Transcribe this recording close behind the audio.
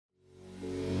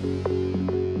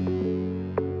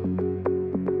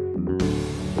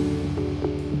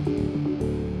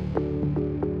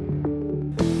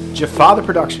Jaffatha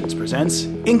Productions presents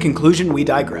In Conclusion, We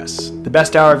Digress. The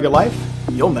best hour of your life,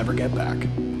 you'll never get back.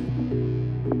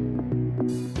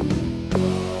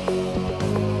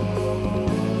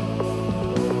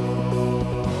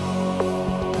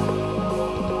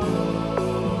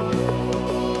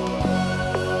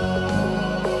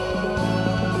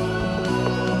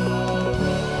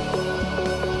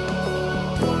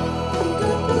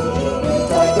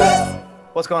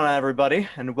 What's going on, everybody,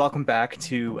 and welcome back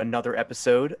to another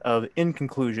episode of In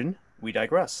Conclusion, We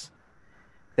Digress.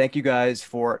 Thank you guys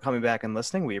for coming back and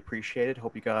listening. We appreciate it.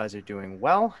 Hope you guys are doing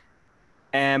well.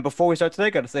 And before we start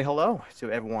today, got to say hello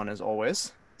to everyone as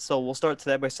always. So we'll start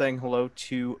today by saying hello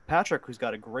to Patrick, who's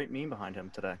got a great meme behind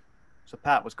him today. So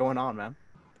Pat, what's going on, man?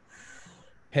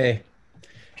 Hey,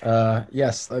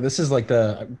 yes, this is like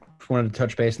I wanted to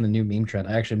touch base on the new meme trend.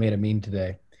 I actually made a meme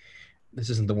today. This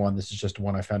isn't the one. This is just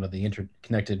one I found on the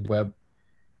interconnected web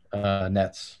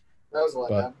nets. That was a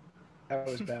letdown. That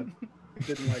was bad.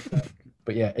 Didn't like that.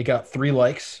 But yeah, it got 3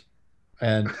 likes,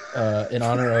 and in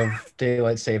honor of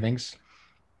daylight savings,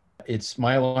 it's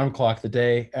my alarm clock the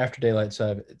day after daylight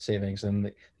savings, and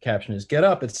the caption is "Get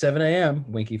up, it's 7 a.m."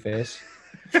 Winky face.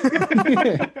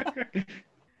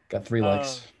 Got 3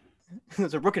 likes.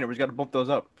 There's a rookie number. He's got to bump those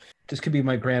up. This could be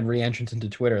my grand re-entrance into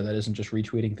Twitter. That isn't just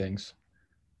retweeting things.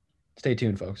 Stay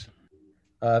tuned, folks.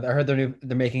 I heard they're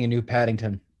making a new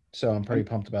Paddington, so I'm pretty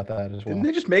pumped about that as well. Didn't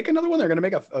they just make another one? They're going to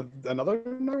make another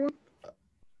one?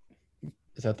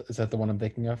 Is that the one I'm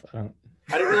thinking of? I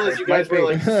didn't realize you guys were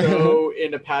like so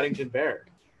into Paddington Bear.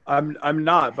 I'm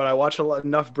not, but I watch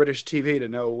enough British TV to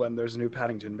know when there's a new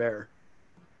Paddington Bear.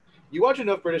 You watch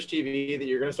enough British TV that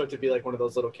you're going to start to be like one of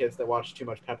those little kids that watch too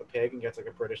much Peppa Pig and gets like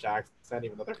a British accent,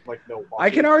 even though they're like no. I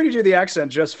can already do the accent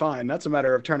just fine. That's a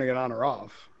matter of turning it on or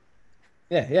off.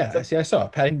 Yeah. See, I saw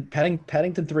it.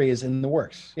 Paddington 3 is in the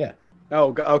works. Yeah.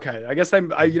 Oh, okay. I guess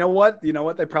you know what?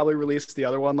 They probably released the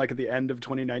other one like at the end of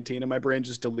 2019, and my brain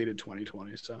just deleted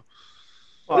 2020. So.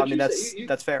 Well, I mean,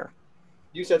 that's fair.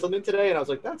 You said something today, and I was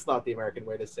like, that's not the American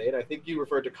way to say it. I think you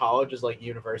referred to college as like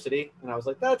university, and I was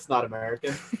like, that's not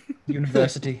American.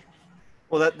 University.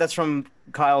 Well, that's from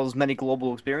Kyle's many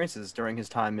global experiences during his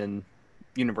time in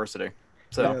university.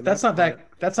 So no, that's not that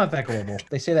global.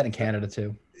 They say that in Canada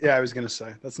too. Yeah, I was gonna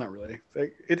say that's not really.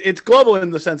 It's global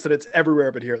in the sense that it's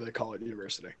everywhere, but here they call it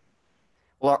university.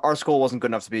 Well, our school wasn't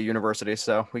good enough to be a university,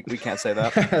 so we can't say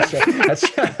that.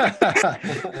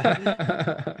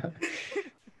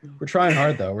 We're trying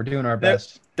hard though. We're doing our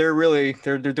best. They're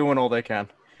doing all they can.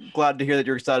 Glad to hear that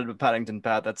you're excited about Paddington,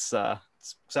 Pat. That's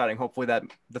it's exciting. Hopefully that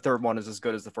the third one is as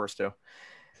good as the first 2.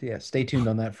 Yeah, stay tuned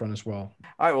on that front as well.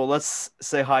 All right, well, let's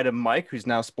say hi to Mike, who's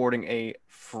now sporting a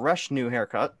fresh new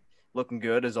haircut. Looking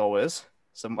good, as always.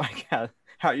 So, Mike, how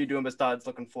are you doing besides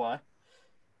looking fly?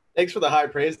 Thanks for the high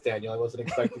praise, Daniel. I wasn't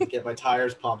expecting to get my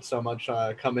tires pumped so much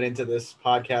coming into this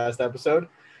podcast episode.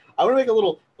 I want to make a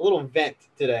little vent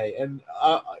today, and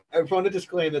I want to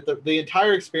disclaim that the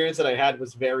entire experience that I had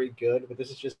was very good, but this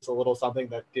is just a little something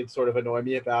that did sort of annoy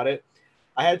me about it.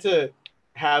 I had to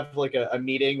have like a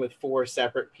meeting with 4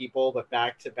 separate people, but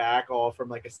back to back, all from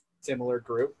like a similar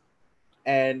group.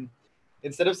 And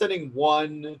instead of sending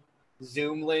one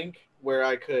Zoom link where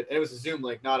I could, and it was a Zoom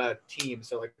link, not a team,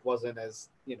 so like it wasn't as,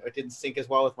 it didn't sync as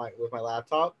well with my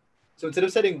laptop. So instead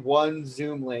of sending one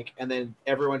Zoom link and then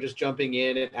everyone just jumping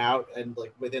in and out and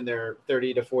like within their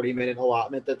 30 to 40 minute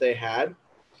allotment that they had,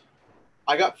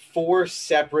 I got 4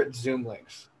 separate Zoom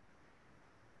links.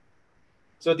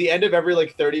 So at the end of every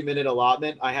like 30-minute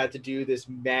allotment, I had to do this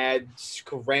mad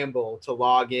scramble to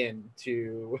log in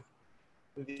to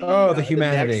the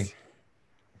humanity.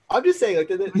 I'm just saying, like,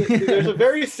 there's a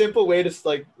very simple way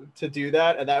to do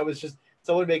that, and that was just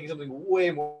someone making something way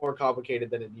more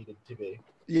complicated than it needed to be.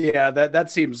 Yeah,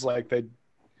 that seems like they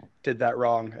did that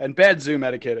wrong. And bad Zoom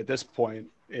etiquette at this point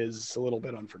is a little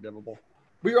bit unforgivable.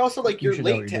 But you're also like you're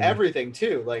late to everything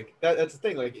too. Like that's the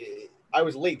thing. Like I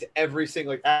was late to every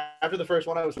single. Like after the first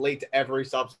one, I was late to every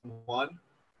subsequent one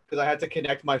because I had to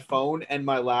connect my phone and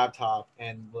my laptop,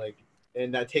 and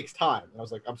that takes time. And I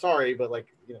was like, I'm sorry, but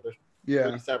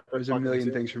there's a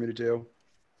million things for me to do.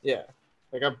 Yeah,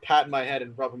 like I'm patting my head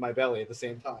and rubbing my belly at the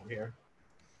same time here.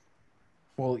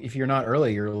 Well, if you're not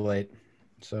early, you're late.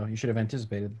 So you should have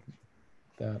anticipated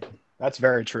that. That's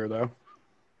very true, though.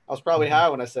 I was probably high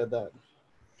when I said that.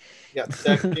 You got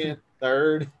second,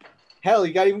 third. Hell,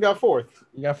 you even got fourth.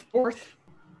 You got 4th?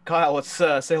 Kyle, let's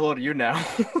say hello to you now.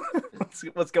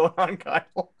 What's going on,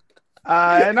 Kyle?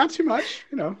 Not too much.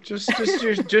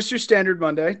 Just your standard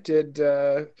Monday. Did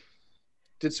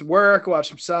some work, watched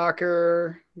some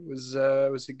soccer. It was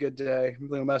a good day.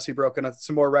 Lionel Messi broke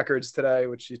some more records today,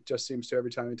 which he just seems to every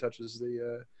time he touches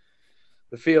the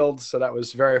the field. So that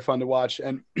was very fun to watch.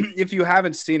 And if you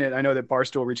haven't seen it, I know that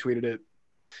Barstool retweeted it.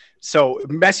 So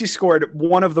Messi scored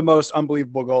one of the most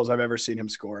unbelievable goals I've ever seen him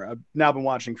score. I've now been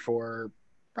watching for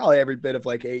probably every bit of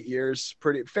like 8 years,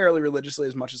 fairly religiously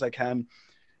as much as I can.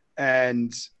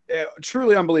 And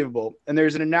truly unbelievable. And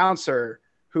there's an announcer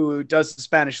who does the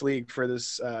Spanish league for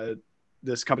this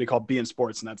company called beIN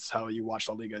Sports, and that's how you watch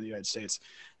La Liga in the United States.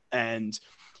 And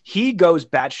he goes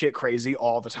batshit crazy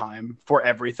all the time for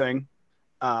everything.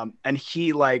 And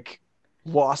he like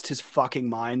lost his fucking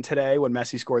mind today when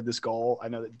Messi scored this goal. I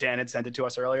know that Dan had sent it to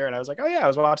us earlier, and I was like, oh yeah, I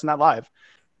was watching that live.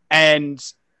 And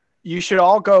you should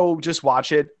all go just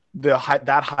watch it,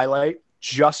 that highlight,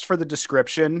 just for the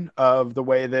description of the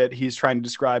way that he's trying to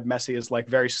describe Messi as like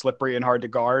very slippery and hard to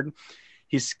guard.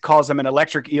 He calls him an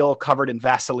electric eel covered in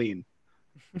Vaseline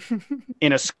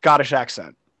in a Scottish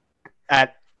accent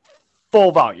at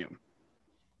full volume.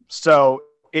 So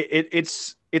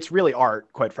it's really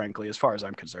art, quite frankly, as far as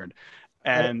I'm concerned.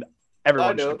 And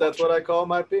everyone, I know that's what I call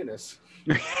my penis.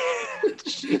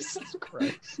 Jesus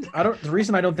Christ! The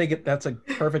reason I don't think that's a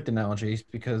perfect analogy is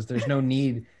because there's no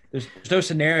need. There's no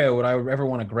scenario would I would ever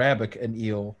want to grab an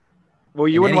eel. Well,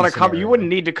 you wouldn't want to cover. You wouldn't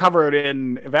need to cover it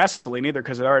in Vaseline either,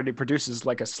 because it already produces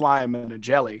like a slime and a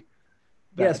jelly.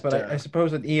 Yes, but I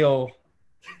suppose an eel.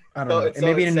 I don't know. And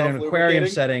maybe in an aquarium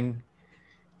setting,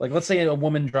 like let's say a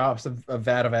woman drops a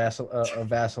vat of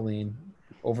Vaseline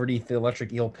overneath the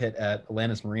electric eel pit at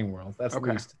Atlantis Marine World. That's at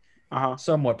least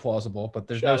somewhat plausible, but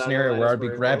there's no scenario where I'd be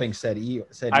grabbing said eel.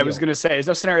 I was going to say, there's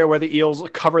no scenario where the eels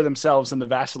cover themselves in the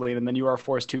Vaseline and then you are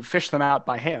forced to fish them out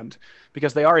by hand,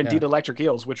 because they are indeed electric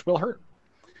eels, which will hurt.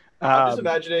 I'm just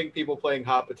imagining people playing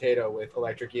hot potato with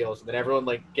electric eels, and then everyone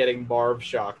like getting Marv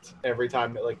shocked every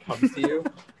time it like comes to you.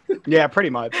 Yeah, pretty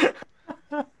much.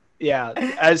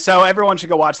 Yeah, so everyone should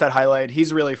go watch that highlight.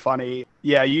 He's really funny.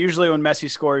 Yeah, usually when Messi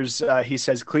scores, he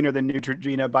says "cleaner than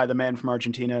Neutrogena" by the man from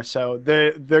Argentina. So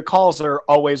the calls are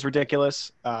always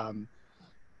ridiculous.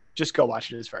 Just go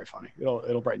watch it; it's very funny.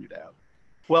 It'll brighten your day up.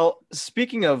 Well,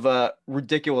 speaking of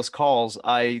ridiculous calls,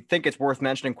 I think it's worth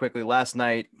mentioning quickly. Last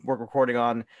night, we're recording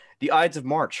on the Ides of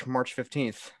March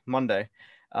 15th, Monday.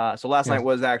 So last night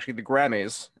was actually the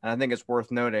Grammys, and I think it's worth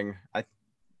noting.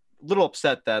 Little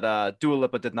upset that Dua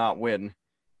Lipa did not win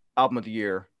Album of the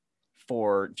Year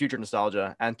for Future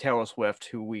Nostalgia, and Taylor Swift,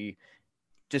 who we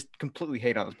just completely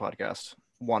hate on this podcast,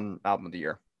 won Album of the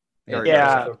Year.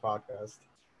 Podcast.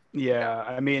 Yeah,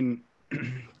 I mean,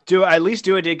 at least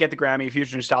Dua did get the Grammy.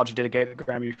 Future Nostalgia did get the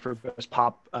Grammy for Best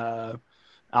Pop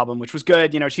album, which was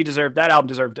good. You know, that album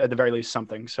deserved at the very least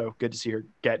something. So good to see her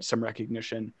get some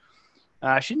recognition.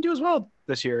 She didn't do as well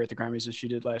this year at the Grammys as she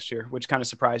did last year, which kind of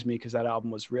surprised me because that album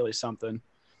was really something.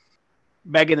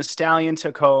 Megan Thee Stallion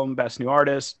took home Best New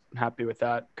Artist. I'm happy with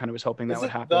that. Kind of was hoping that would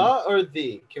happen. The or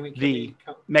the?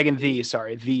 Megan Thee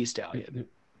Stallion.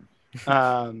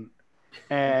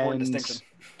 And distinction.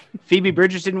 Phoebe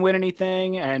Bridgers didn't win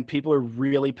anything, and people are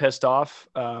really pissed off.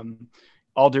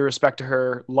 All due respect to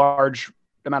her large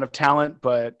amount of talent,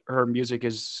 but her music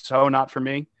is so not for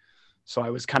me. So I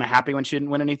was kind of happy when she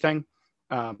didn't win anything.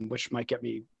 Which might get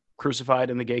me crucified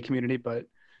in the gay community, but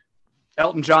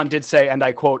Elton John did say, and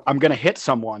I quote, "I'm going to hit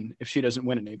someone if she doesn't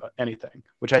win anything,"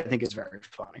 which I think is very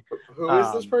funny. Who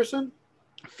is this person?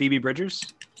 Phoebe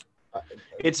Bridgers.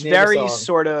 It's very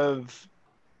sort of,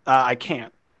 I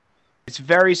can't. It's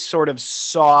very sort of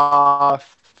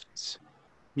soft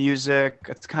music.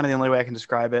 That's kind of the only way I can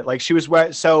describe it. Like she was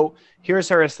so here's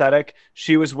her aesthetic.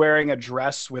 She was wearing a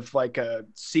dress with like a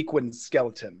sequin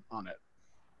skeleton on it.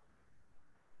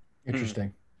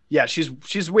 Interesting. Yeah,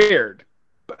 she's weird.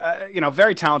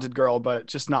 Very talented girl, but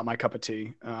just not my cup of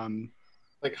tea.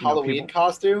 Like Halloween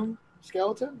costume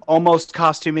skeleton? Almost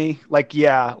costumey.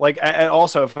 And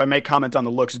also, if I may comment on the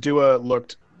looks, Dua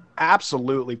looked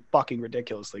absolutely fucking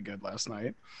ridiculously good last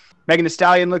night. Megan Thee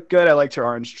Stallion looked good. I liked her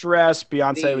orange dress.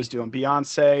 Beyonce was doing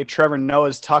Beyonce. Trevor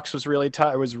Noah's tux was really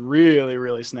tight. It was really,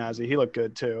 really snazzy. He looked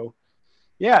good too.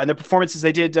 Yeah, and the performances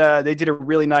they did a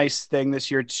really nice thing this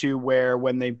year too, where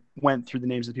when they went through the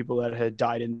names of people that had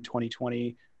died in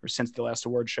 2020 or since the last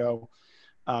award show,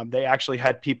 they actually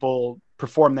had people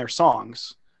perform their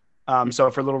songs. So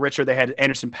for Little Richard, they had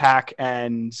Anderson .Paak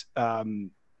and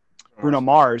Bruno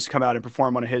Mars come out and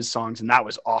perform one of his songs, and that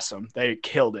was awesome. They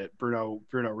killed it. Bruno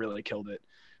really killed it.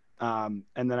 And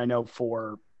then I know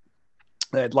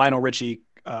they had Lionel Richie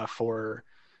for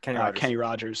Kenny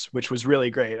Rogers, which was really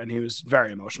great, and he was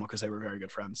very emotional because they were very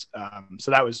good friends.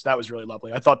 So that was really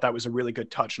lovely. I thought that was a really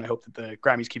good touch, and I hope that the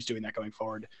Grammys keeps doing that going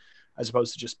forward, as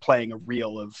opposed to just playing a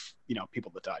reel of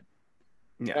people that died.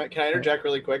 Yeah. Can I interject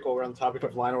really quick while we're on the topic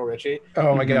of Lionel Richie?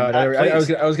 Oh my god,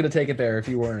 Please. I was gonna take it there if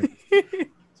you weren't.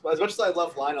 As much as I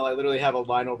love Lionel, I literally have a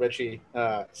Lionel Richie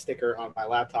sticker on my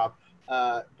laptop.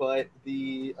 But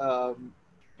the Pat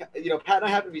and I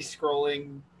happen to be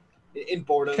scrolling in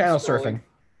boredom. Channel scrolling. surfing.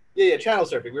 Yeah, channel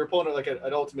surfing. We were pulling it like an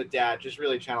ultimate dad, just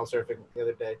really channel surfing the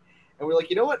other day, and we are like,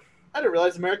 you know what? I didn't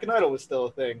realize American Idol was still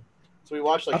a thing. So we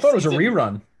watched like. I thought it was a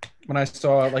rerun when I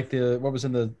saw like what was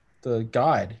in the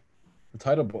guide, the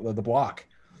title, the block.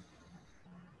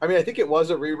 I mean, I think it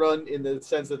was a rerun in the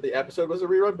sense that the episode was a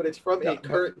rerun, but it's from a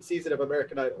current season of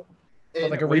American Idol. And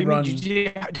Like a What do you mean?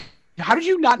 rerun. How did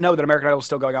you not know that American Idol was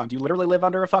still going on? Do you literally live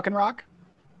under a fucking rock?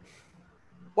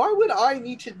 why would I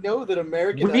need to know that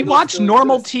American We Idol watch still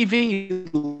normal exists?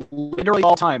 TV literally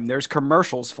all the time. There's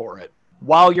commercials for it.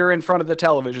 While you're in front of the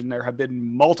television, there have been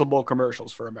multiple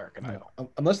commercials for American Idol.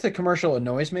 Unless the commercial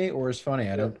annoys me or is funny,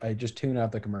 I just tune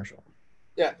out the commercial.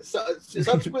 Yeah. So,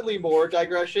 subsequently, more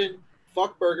digression.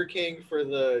 Fuck Burger King for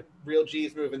the real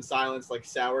G's move in silence like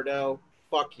sourdough.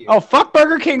 Fuck you. Oh, fuck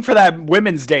Burger King for that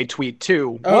Women's Day tweet,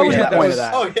 too. Oh, What was yeah, the that point was- of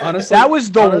that? Oh, yeah. Honestly, That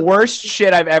was the honest- worst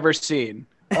shit I've ever seen.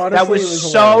 honestly, That it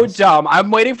was so hilarious. dumb. I'm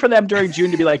waiting for them during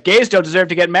June to be like, gays don't deserve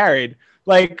to get married.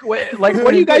 Like, what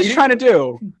are you guys trying to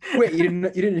do? Wait, you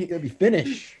didn't let me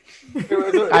finish.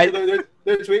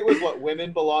 Their tweet was what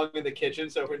women belong in the kitchen,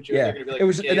 so when June Yeah, they're gonna be like, it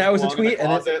was- "Gays and that was a belong in the tweet,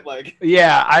 and it- closet," like,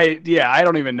 Yeah, I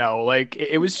don't even know. Like,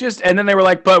 it was just, and then they were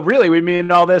like, but really, we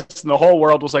mean all this, and the whole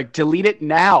world was like, delete it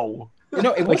now. You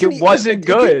know, Like, it wasn't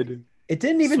good. It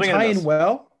didn't even Swing and tie miss. in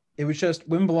well. It was just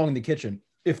women belong in the kitchen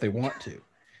if they want to.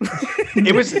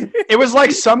 It was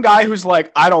like some guy who's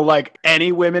like, I don't like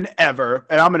any women ever,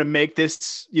 and I'm gonna make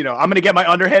this, I'm gonna get my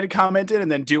underhanded comment in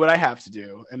and then do what I have to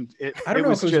do. And I don't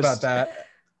know if it was just about that.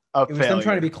 a It was them failure.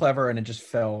 trying to be clever, and it just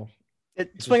fell.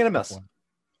 Swing and a miss.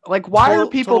 Like, why Total- are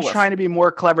people total West. trying to be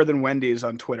more clever than Wendy's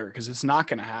on Twitter? Because it's not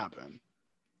gonna happen.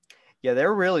 Yeah,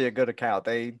 they're really a good account.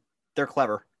 They're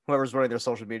clever. Whoever's running their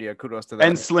social media, kudos to them.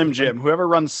 And Slim Jim, whoever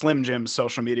runs Slim Jim's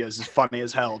social media is funny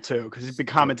as hell too, because he's been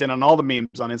commenting on all the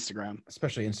memes on Instagram.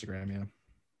 Especially Instagram, yeah.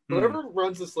 whoever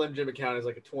runs the Slim Jim account is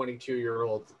like a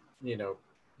 22-year-old,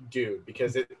 dude,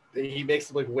 because he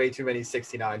makes like way too many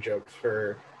 69 jokes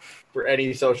for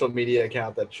any social media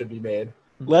account that should be made.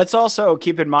 Let's also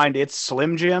keep in mind it's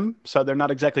Slim Jim, so they're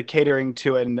not exactly catering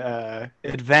to an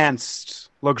advanced,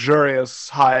 luxurious,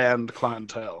 high-end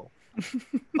clientele.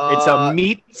 It's a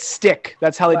meat stick.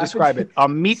 That's how they Slap describe it. it. A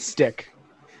meat stick.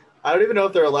 I don't even know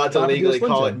if they're allowed to Slap into a legally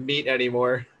Slim call it Jim. meat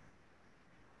anymore.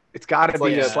 It's got to It's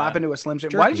be like a slap into a Slim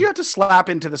Jim. Why did jerky. you have to slap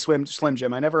into the Slim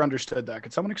Jim? I never understood that.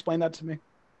 Could someone explain that to me?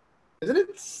 Isn't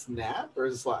it snap or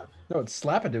is it slap? No, it's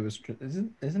slap into his,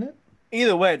 isn't it?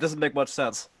 Either way, it doesn't make much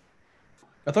sense.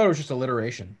 I thought it was just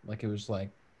alliteration. Like it was like,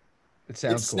 it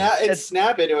sounds It's cool.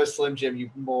 snap into a Slim Jim, you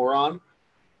moron.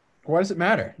 Why does it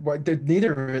matter? Why,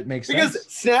 neither of it makes Because sense.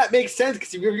 snap makes sense.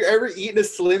 Because if you've ever eaten a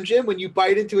Slim Jim, when you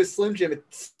bite into a Slim Jim, it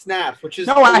snaps, which is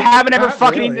No, I haven't ever Not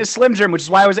fucking really. eaten a Slim Jim, which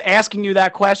is why I was asking you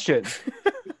that question.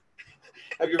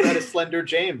 Have you ever had a Slender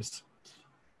James?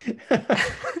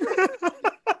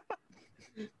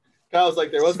 Kyle's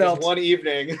like, there was Svelte. this one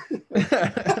evening.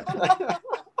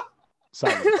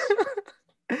 Silence.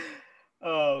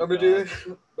 Oh, I'm gonna do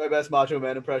my best Macho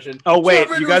Man impression. Oh wait, Jump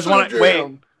you into guys a want Slim to wait?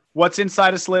 Jim. What's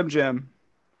inside a Slim Jim?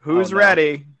 Who's Oh, no.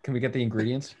 ready? Can we get the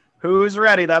ingredients? Who's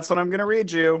ready? That's what I'm gonna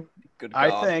read you. Good I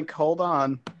God. think. Hold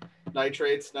on.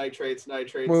 Nitrates, Wait.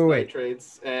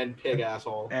 nitrates, and pig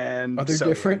asshole. And Are they so-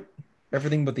 different?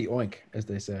 Everything but the oink, as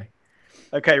they say.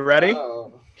 Okay, ready?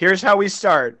 Oh. Here's how we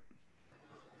start.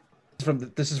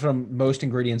 This is from most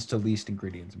ingredients to least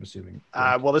ingredients, I'm assuming.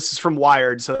 Well, this is from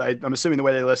Wired, so I'm assuming the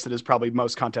way they listed is probably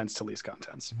most contents to least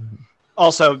contents.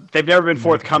 Also, they've never been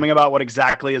forthcoming about what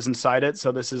exactly is inside it,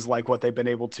 so this is like what they've been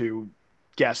able to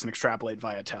guess and extrapolate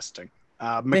via testing.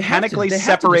 Mechanically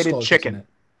separated chicken.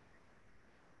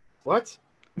 What?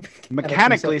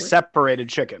 Mechanically separated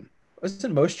chicken.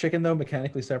 Isn't most chicken though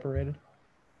mechanically separated?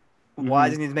 Why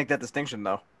does he need to make that distinction,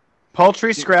 though?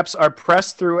 Poultry scraps are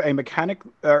pressed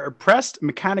pressed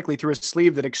mechanically through a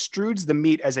sleeve that extrudes the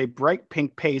meat as a bright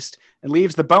pink paste and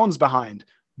leaves the bones behind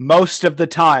most of the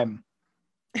time.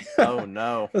 Oh,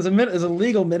 no. There's a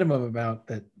legal minimum amount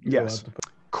that you're Yes. allowed to put.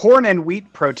 Corn and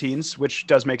wheat proteins, which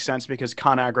does make sense because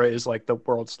ConAgra is like the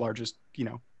world's largest,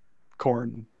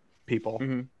 corn people.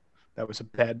 Mhm. That was a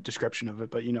bad description of it,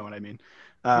 but you know what I mean.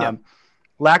 Yeah.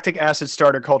 Lactic acid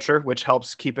starter culture, which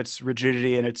helps keep its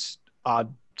rigidity and its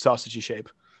odd sausagey shape.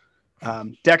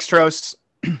 Dextrose,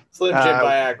 Slim Jim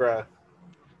Viagra.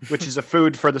 which is a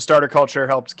food for the starter culture,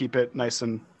 helps keep it nice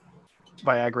and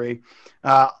Viagra.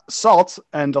 Salt,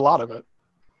 and a lot of it.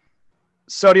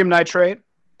 Sodium nitrate,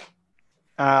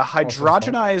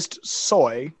 hydrogenized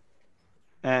soy,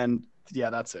 and yeah,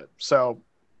 that's it. So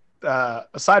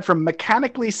aside from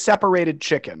mechanically separated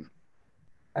chicken,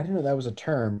 I didn't know that was a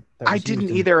term. That was I used didn't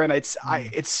in- either, and it's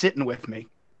sitting with me.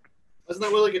 Isn't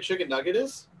that what like a chicken nugget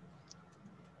is?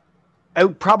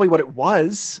 Probably what it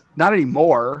was. Not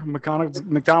anymore. McDonald's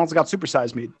got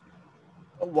supersized meat.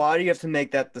 Why do you have to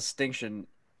make that distinction?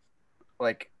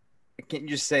 Like, can't you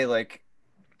just say like?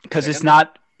 Because Chicken?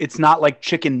 it's not like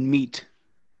chicken meat.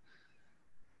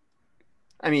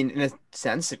 I mean, in a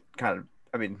sense, it kind of.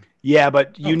 I mean, Yeah,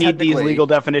 but you need these technically- legal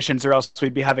definitions, or else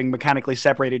we'd be having mechanically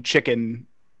separated chicken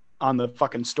on the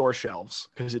fucking store shelves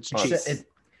because it's cheap.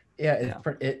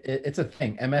 It's a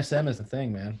thing. MSM is a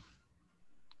thing, man.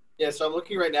 Yeah, so I'm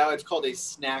looking right now. It's called a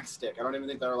snack stick. I don't even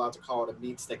think they're allowed to call it a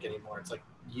meat stick anymore. It's like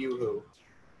Yoo-hoo.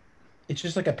 It's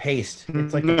just like a paste.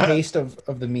 It's like the paste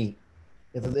of the meat.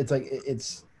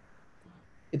 It's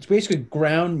basically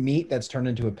ground meat that's turned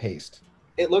into a paste.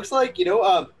 It looks like,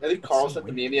 I think Carl so sent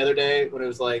the weird. meme the other day when it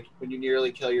was like when you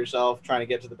nearly kill yourself trying to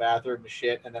get to the bathroom to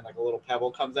shit, and then like a little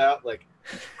pebble comes out. Like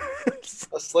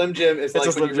a Slim Jim is It's a like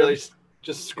when Slim you really Jim.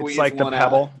 just squeeze It's like the one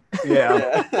pebble.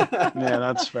 Yeah. out. Yeah. Yeah,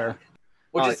 that's fair.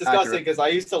 Which is disgusting Accurate. because I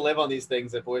used to live on these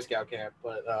things at Boy Scout camp,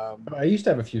 but I used to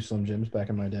have a few Slim Jims back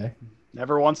in my day.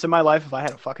 Never once in my life have I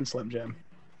had a fucking Slim Jim.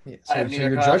 Yeah, I so have neither,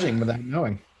 you're Kyle. judging without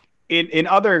knowing. In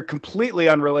other completely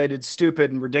unrelated,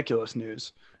 stupid, and ridiculous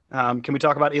news, can we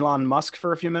talk about Elon Musk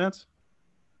for a few minutes?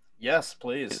 yes,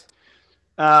 please.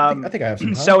 I think I have some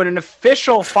time. So in an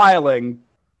official filing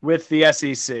with the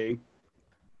SEC,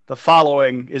 the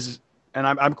following is, and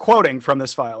I'm quoting from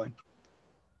this filing.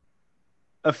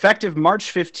 Effective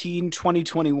March 15,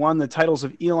 2021, the titles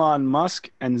of Elon Musk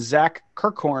and Zach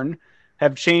Kirkhorn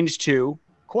have changed to,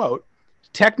 quote,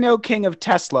 Techno King of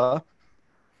Tesla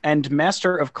and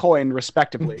Master of Coin,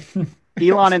 respectively.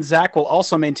 Elon and Zach will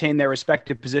also maintain their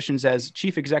respective positions as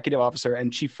Chief Executive Officer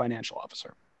and Chief Financial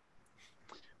Officer.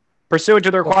 Pursuant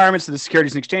to the requirements of the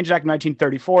Securities and Exchange Act of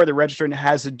 1934, the registrant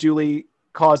has duly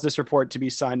caused this report to be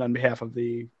signed on behalf of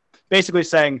the, basically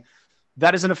saying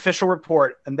that is an official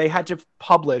report, and they had to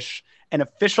publish an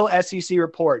official SEC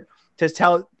report to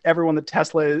tell everyone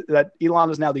that Elon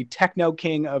is now the techno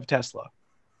king of Tesla.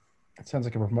 It sounds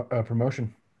like a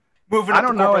promotion. Moving I up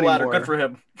don't the know corporate ladder. anymore. Good for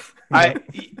him.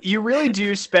 You really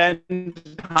do spend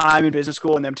time in business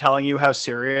school and them telling you how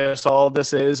serious all of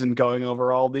this is and going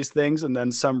over all these things, and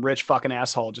then some rich fucking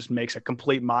asshole just makes a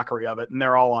complete mockery of it, and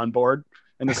they're all on board.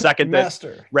 And the second that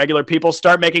Master. regular people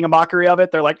start making a mockery of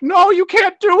it, they're like, "No, you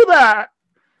can't do that."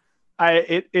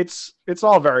 It's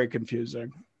all very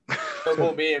confusing.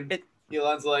 Purple meme.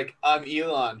 Elon's like, I'm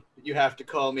Elon. You have to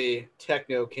call me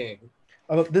Techno King.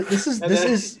 Oh, this And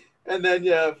is And then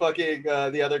fucking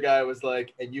the other guy was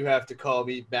like, and you have to call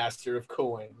me Master of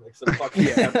Coin, like some fucking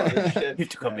stepbrother shit. You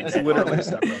took me It's dead. literally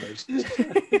stepbrothers.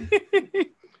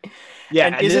 Yeah,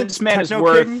 And and isn't this man is Techno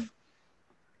worth. King-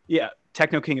 Yeah,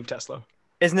 Techno King of Tesla.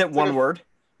 Isn't it one word?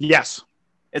 Yes,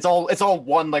 It's all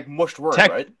one like mushed word,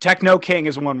 right? Techno King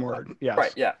is one word. Yes.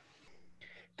 Right. Yeah.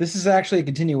 This is actually a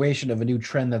continuation of a new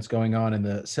trend that's going on in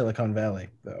the Silicon Valley,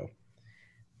 though.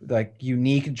 Like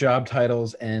unique job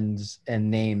titles and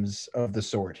names of the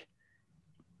sort.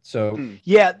 So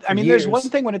Yeah, I mean, there's years- one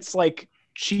thing when it's like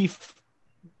chief.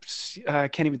 I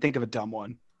can't even think of a dumb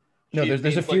one. no, Chief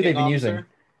there's a meat few they've been flicking using. officer.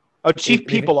 Oh, chief They-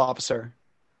 people officer.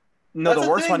 No, That's the a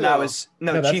worst thing, one now though. is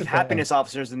No, that's Chief a thing. Happiness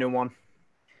Officer is the new one.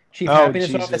 Chief Oh, Happiness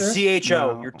Jesus. The Officer.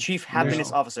 CHO, No. your Chief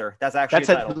Happiness No. Officer. That's actually That's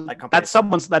a title at companies.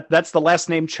 that's the last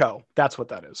name Cho. That's what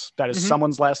that is. That is Mhm.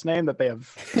 someone's last name that they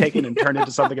have taken and turned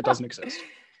into something that doesn't exist.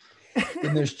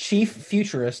 Then there's Chief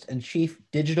Futurist and Chief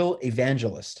Digital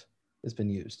Evangelist has been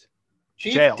used.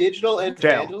 Chief Jail. Digital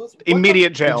Evangelist? What the-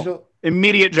 Immediate jail. Digital,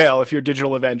 Immediate jail if you're a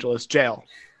digital evangelist. Jail.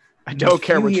 I don't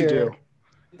care what you do.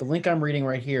 The link I'm reading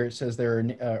right here, it says there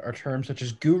are terms such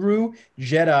as guru,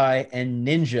 Jedi, and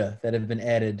ninja that have been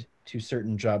added to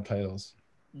certain job titles.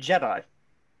 Jedi.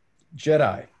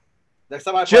 Jedi. Next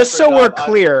time I apply Just for so a we're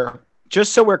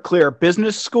job, clear,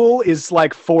 business school is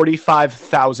like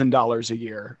 $45,000 a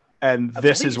year, and At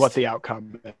this is what least. the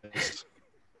outcome is.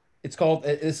 It's called.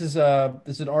 This is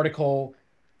an article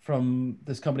from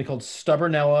this company called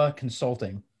Stubbornella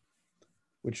Consulting,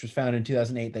 which was founded in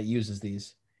 2008 that uses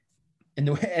these.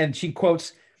 And she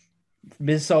quotes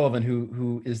Ms. Sullivan,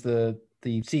 who is the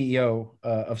CEO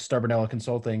of Stubbornella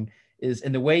Consulting, is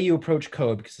in the way you approach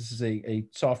code, because this is a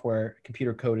software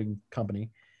computer coding company.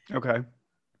 Okay.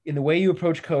 In the way you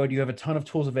approach code, you have a ton of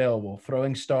tools available: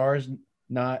 throwing stars,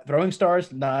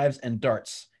 knives, and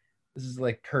darts. This is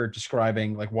like her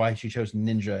describing like why she chose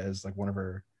ninja as like one of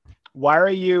her Why are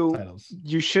you? titles.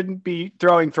 You shouldn't be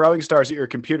throwing stars at your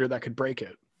computer that could break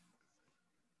it.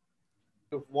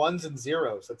 Ones and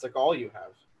zeros. That's like all you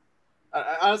have.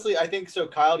 Honestly, I think so.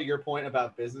 Kyle, to your point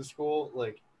about business school,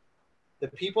 like the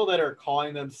people that are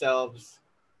calling themselves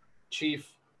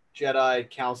Chief Jedi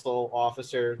Council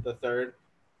Officer the Third,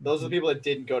 those are the people that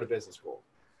didn't go to business school.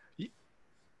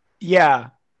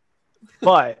 Yeah,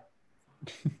 but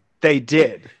they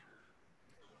did.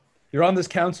 You're on this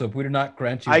council, but we do not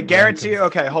grant you. I the guarantee you.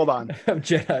 rank Okay, hold on. of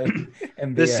Jedi.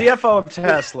 And The CFO of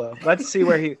Tesla. Let's see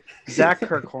where he. Zach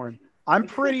Kirkhorn. I'm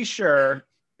pretty sure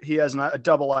he has a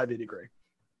double Ivy degree.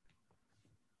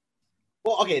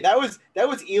 Well, okay, that was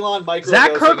Elon micro.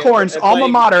 Zach Kirkhorn's alma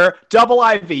mater, double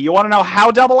Ivy. You want to know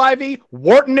how double Ivy?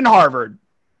 Wharton and Harvard.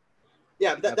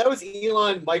 Yeah, that was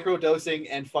Elon microdosing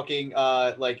and fucking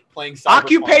like playing.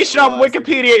 Occupation on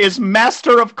Wikipedia is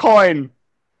Master of Coin.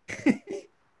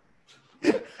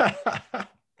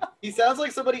 He sounds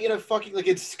like somebody in a fucking like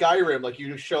in Skyrim. Like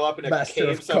you show up in a Master cave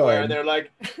of somewhere, coin. and they're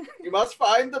like, "You must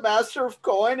find the Master of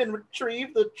Coin and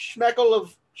retrieve the Schmeckle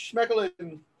of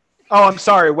Schmeckelin." Oh, I'm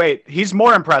sorry. Wait, he's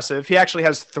more impressive. He actually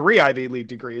has 3 Ivy League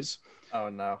degrees. Oh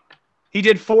no. He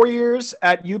did 4 years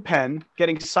at UPenn,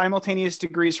 getting simultaneous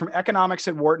degrees from economics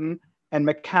at Wharton and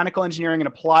mechanical engineering and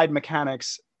applied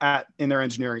mechanics in their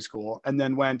engineering school, and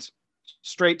then went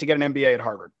straight to get an MBA at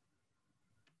Harvard.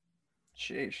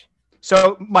 Sheesh.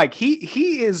 So, Mike,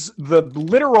 he is the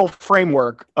literal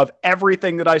framework of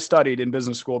everything that I studied in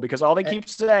business school, because all they keep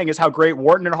saying is how great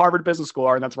Wharton and Harvard Business School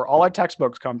are, and that's where all our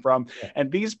textbooks come from. Yeah.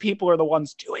 And these people are the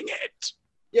ones doing it.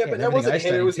 Yeah, Yeah, but and that wasn't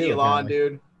everything I him. It was studied too, Elon, apparently.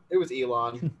 dude. It was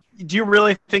Elon. Do you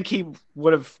really think he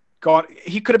would have gone?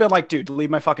 He could have been like, dude, leave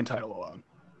my fucking title alone.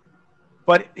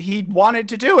 But he wanted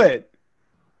to do it.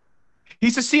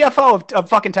 He's the CFO of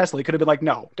fucking Tesla. He could have been like,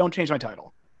 no, don't change my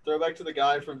title. Throwback to the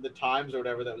guy from the Times or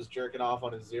whatever that was jerking off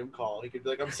on his Zoom call. He could be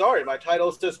like, "I'm sorry, my title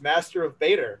is just Master of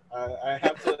Bader. I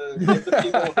have to give the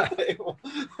people what they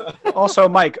want." Also,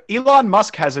 Mike, Elon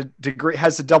Musk has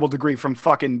a double degree from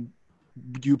fucking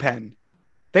UPenn.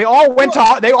 They all went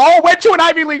to an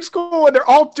Ivy League school, and they're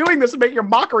all doing this and making a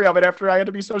mockery of it after I had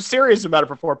to be so serious about it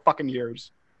for 4 fucking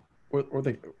years. Or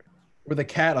the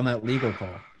cat on that legal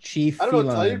call. Chief. I don't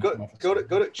know. Tell you Feline go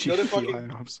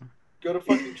to Officer.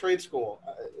 fucking trade school.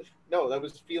 No, that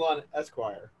was Felon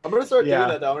Esquire. I'm gonna start doing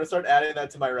that though. I'm gonna start adding that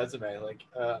to my resume, like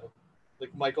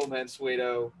Michael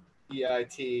Mansueto,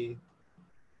 EIT,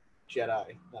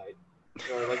 Jedi Knight,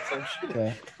 or like some shit.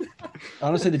 Yeah.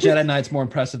 Honestly, the Jedi Knight's more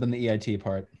impressive than the EIT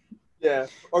part. Yeah,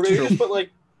 or maybe just put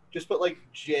like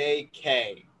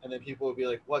JK, and then people will be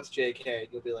like, "What's JK?" And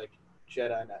you'll be like,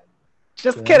 "Jedi Knight."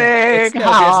 Just Yeah. kidding. It's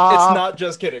not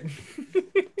just kidding.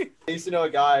 I used to know a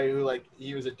guy who like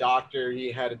he was a doctor.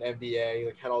 He had an MBA.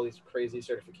 Like had all these crazy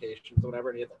certifications, or whatever.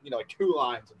 And he had like 2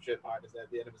 lines of shit behind at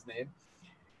the end of his name.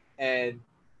 And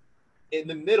in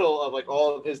the middle of like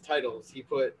all of his titles, he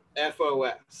put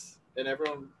FOS, and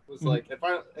everyone was like, and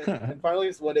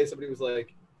finally one day somebody was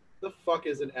like, "The fuck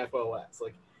is an FOS?"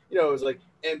 Like it was like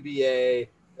MBA,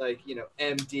 like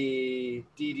MD,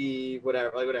 DD,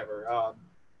 whatever.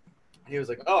 He was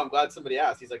like, "Oh, I'm glad somebody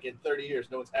asked." He's like, "In 30 years,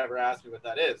 no one's ever asked me what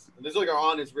that is." And these like are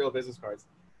on his real business cards.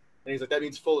 And he's like, "That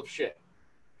means full of shit."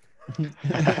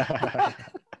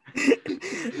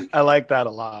 I like that a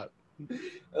lot. And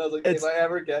I was like, if I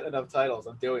ever get enough titles,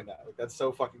 I'm doing that. Like that's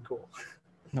so fucking cool.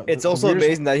 No, It's the also weirdest-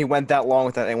 amazing that he went that long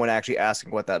without anyone actually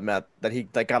asking what that meant. That he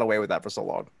got away with that for so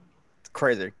long. It's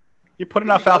crazy. You put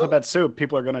enough alphabet soup,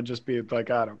 people are gonna just be like,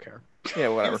 I don't care. Yeah,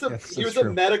 whatever. He was a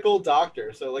medical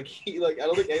doctor, so like I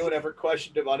don't think anyone ever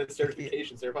questioned him on his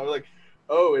certifications. They're probably like,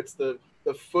 "Oh, it's the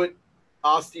Foot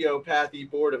Osteopathy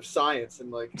Board of Science,"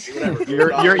 and like whatever.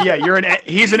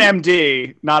 He's an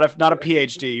MD, not a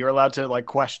PhD. You're allowed to like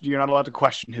question. You're not allowed to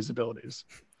question his abilities.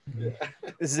 Yeah.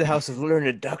 This is a house of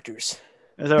learned doctors.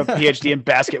 There's a PhD in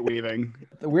basket weaving.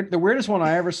 The weirdest one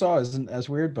I ever saw isn't as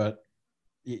weird, but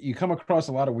you come across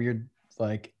a lot of weird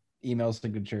like email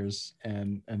signatures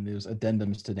and there's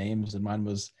addendums to names, and mine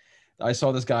was, I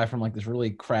saw this guy from like this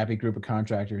really crappy group of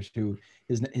contractors who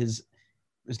his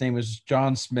name was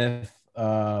John Smith,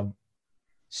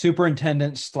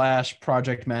 superintendent /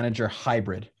 project manager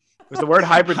hybrid. Was the word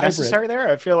hybrid Hybrid. necessary there?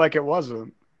 I feel like it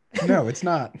wasn't. No, it's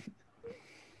not.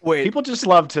 Wait, People just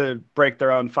love to break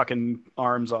their own fucking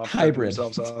arms off. Hybrid.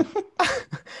 Themselves off.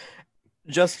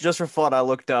 just for fun, I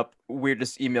looked up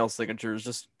weirdest email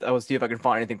signatures. I will see if I can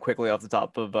find anything quickly off the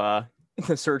top of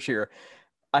the search here.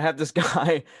 I have this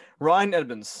guy, Ryan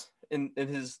Edmonds, in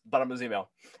his bottom of his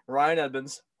email. Ryan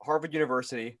Edmonds, Harvard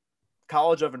University,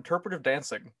 College of Interpretive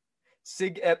Dancing,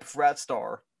 Sig Ep Frat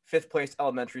Star, 5th place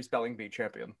elementary spelling bee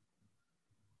champion.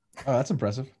 Oh, that's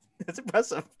impressive. That's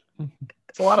impressive.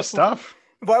 It's a lot of stuff.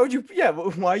 Why would you? Yeah,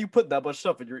 why you put that much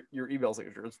stuff in your email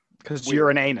signatures? Because Weird. you're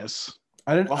an anus.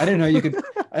 I didn't know you could.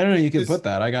 I didn't know you could Just- put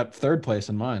that. I got third place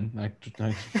in mine.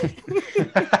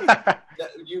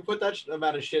 You put that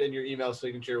amount of shit in your email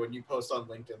signature when you post on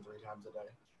LinkedIn 3 times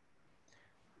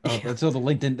a day. That's all the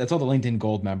LinkedIn. That's all the LinkedIn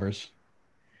Gold members.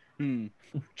 Hmm.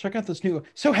 Check out this new.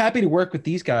 So happy to work with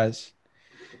these guys.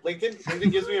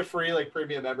 LinkedIn gives me a free like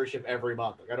premium membership every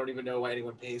month. Like I don't even know why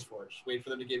anyone pays for it. Just wait for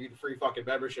them to give you the free fucking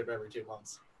membership every 2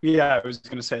 months. Yeah, I was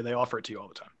gonna say they offer it to you all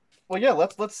the time. Well, yeah.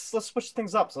 Let's switch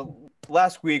things up. So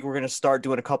last week we're gonna start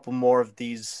doing a couple more of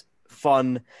these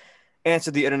fun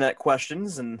answer the internet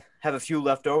questions, and have a few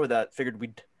left over that figured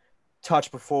we'd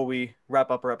touch before we wrap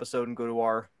up our episode and go to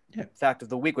our fact of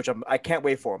the week, which I can't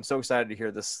wait for. I'm so excited to hear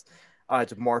this.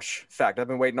 It's a March fact. I've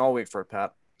been waiting all week for it,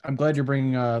 Pat. I'm glad you're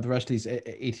bringing the rest of these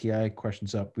ATI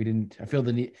questions up. We didn't. I feel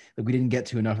the need that we didn't get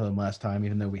to enough of them last time,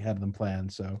 even though we had them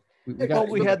planned. So we got.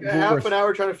 we had half an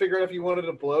hour trying to figure out if you wanted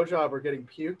a blowjob or getting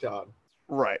puked on.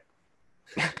 Right.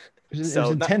 It was So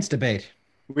an intense debate.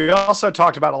 We also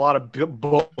talked about a lot of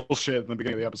bullshit in the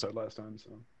beginning of the episode last time.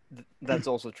 So That's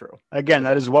also true. again,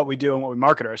 that is what we do and what we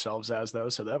market ourselves as, though.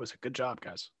 So that was a good job,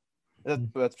 guys.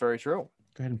 That's very true.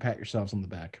 Go ahead and pat yourselves on the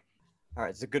back. All right,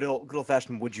 it's a good old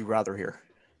fashioned would you rather here.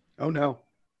 Oh no.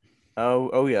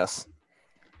 Oh yes.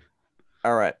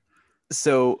 All right.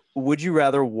 So, would you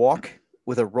rather walk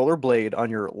with a rollerblade on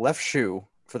your left shoe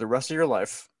for the rest of your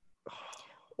life,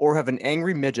 or have an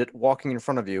angry midget walking in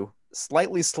front of you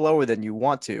slightly slower than you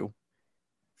want to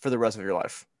for the rest of your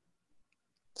life?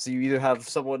 So you either have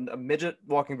a midget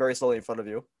walking very slowly in front of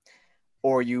you,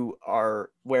 or you are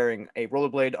wearing a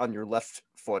rollerblade on your left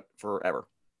foot forever.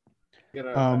 You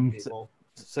know, Um, people.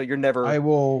 So you're never, I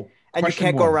will. and you question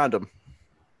can't go one. around them.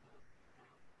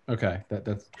 Okay,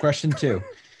 that's question 2.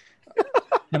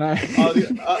 Can I?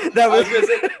 That I was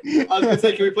was- gonna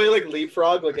say, can we play like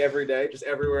leapfrog like every day, just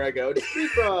everywhere I go, just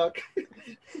leapfrog?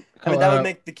 I mean, that would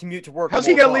make the commute to work. How's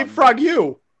he more gonna fun. leapfrog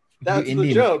you? That's the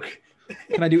Indian. joke.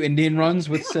 Can I do Indian runs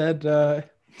with said? I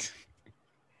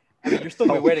mean, you're still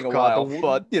gonna be Oh, waiting a God, while,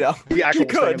 but you know, The actual you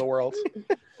thing in could. the world.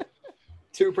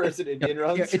 2-person Indian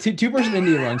runs. Yeah, it's a 2-person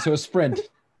Indian run, so a sprint.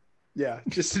 Yeah,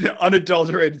 just an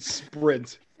unadulterated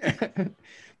sprint.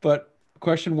 But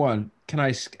question 1: Can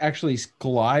I actually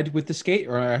glide with the skate,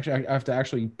 or I have to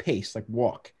actually pace, like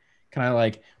walk? Can I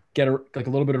like get a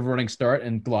little bit of a running start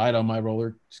and glide on my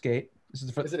roller skate? This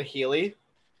is the Is it a Healy?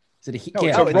 Is it a No, yeah,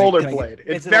 it's a can I- rollerblade. It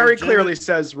It's a very legitimate clearly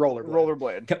says rollerblade.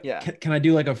 rollerblade. Can, Yeah. can I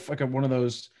do like a one of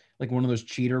those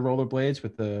cheater rollerblades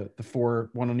with the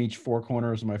one on each 4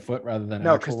 corners of my foot rather than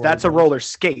No, actual because that's a rollerblades? roller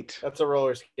skate. That's a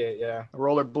roller skate, yeah. A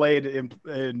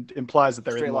rollerblade implies that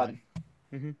they're Straight in line.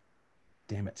 line.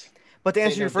 Damn it. But to Say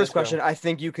answer your no first disco. question, I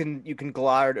think you can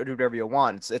glide or do whatever you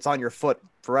want. It's on your foot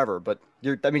forever, but that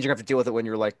means you're gonna have to deal with it when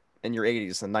you're like in your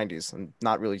 80s and 90s and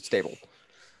not really stable.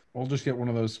 We'll just get one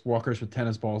of those walkers with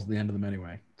tennis balls at the end of them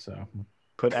anyway. So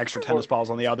Put extra tennis balls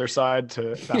on the other side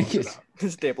to balance it out.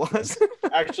 Stabilize.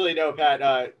 Actually, no,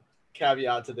 Pat.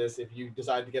 Caveat to this: if you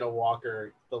decide to get a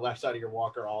walker, the left side of your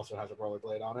walker also has a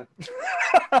rollerblade on it.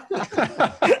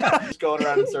 Just going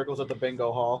around in circles at the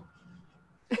bingo hall.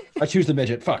 I choose the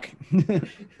midget. Fuck.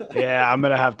 Yeah, I'm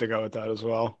gonna have to go with that as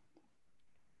well.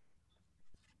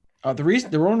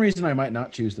 The one reason I might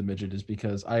not choose the midget is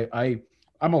because I'm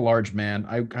a large man.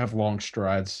 I have long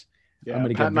strides. Yeah, I'm gonna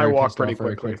Pat get and I very walk pissed pretty off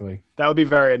very quickly. quickly. That would be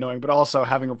very annoying. But also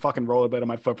having a fucking rollerblade on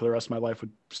my foot for the rest of my life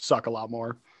would suck a lot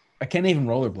more. I can't even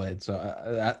rollerblade,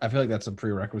 so I feel like that's a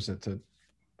prerequisite to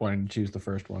wanting to choose the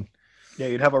first one. Yeah,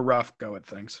 you'd have a rough go at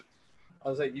things. I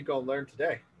was like, you gonna learn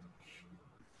today.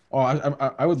 Oh,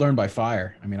 I would learn by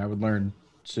fire. I mean, I would learn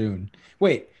soon.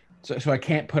 Wait, so I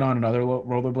can't put on another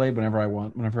rollerblade whenever I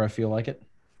want, whenever I feel like it?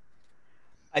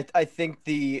 I think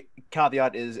the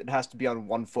caveat is it has to be on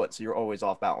one foot, so you're always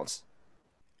off balance.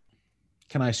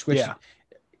 Can I switch? Yeah.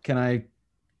 Can I?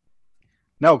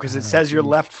 No, because it says your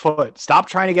left foot. Stop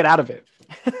trying to get out of it.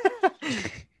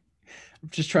 I'm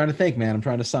just trying to think, man. I'm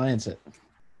trying to science it.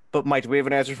 But Mike, do we have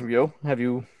an answer from you? Have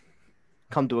you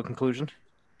come to a conclusion?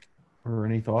 Or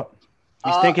any thought?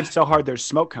 He's thinking so hard there's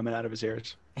smoke coming out of his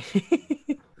ears.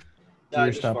 No, I Dear,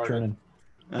 just stop farted. turning.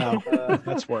 Oh,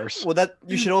 that's worse. Well,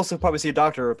 you should also probably see a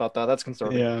doctor about that. That's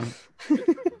concerning. Yeah.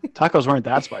 Tacos weren't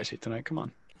that spicy tonight. Come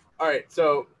on. All right,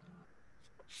 so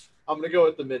I'm gonna go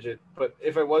with the midget. But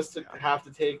if I was to have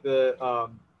to take the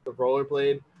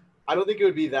rollerblade, I don't think it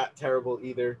would be that terrible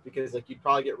either, because like you'd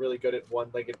probably get really good at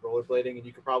one-legged rollerblading, and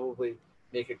you could probably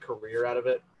make a career out of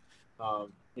it.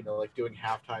 Like doing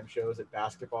halftime shows at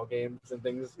basketball games and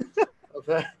things of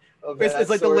that. It's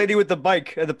like the sort. lady with the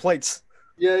bike and the plates.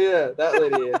 Yeah, that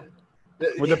lady.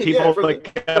 Where the people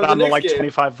get on the like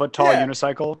 25-foot tall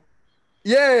unicycle.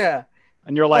 Yeah.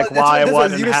 And you're like, why,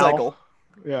 what, and unicycle. how?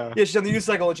 Yeah. Yeah, she's on the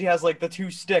unicycle and she has like the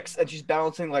 2 sticks and she's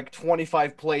balancing like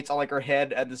 25 plates on like her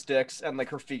head and the sticks and like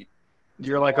her feet.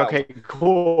 You're like, Wow. okay,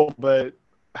 cool, but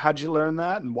how'd you learn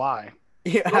that and why?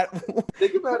 Yeah,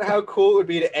 Think about how cool it would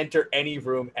be to enter any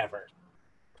room ever.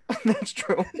 that's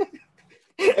true.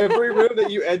 Every room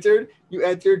that you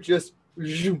entered just.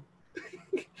 zoom.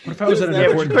 What if I was at an Yeah, but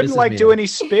you important couldn't business like do meeting? any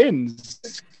spins.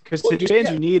 Because Well, to do spins,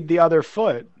 yeah. you need the other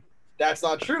foot. That's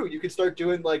not true. You could start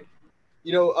doing like,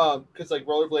 because like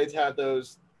rollerblades have the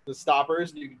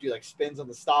stoppers, and you can do like spins on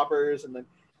the stoppers, and then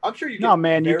I'm sure you can. No,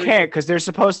 man, you can't because they're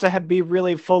supposed to be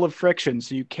really full of friction,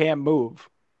 so you can't move.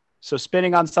 So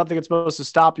spinning on something that's supposed to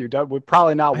stop you would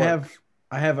probably not work.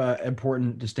 I have an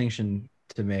important distinction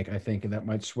to make, I think, and that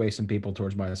might sway some people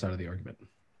towards my side of the argument.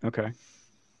 Okay.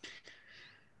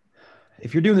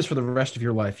 If you're doing this for the rest of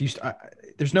your life,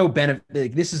 there's no benefit.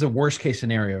 Like, this is a worst case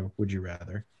scenario, would you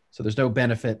rather? So there's no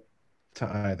benefit to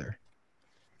either.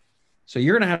 So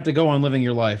you're going to have to go on living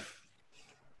your life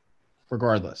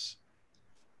regardless.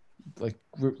 Like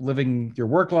living your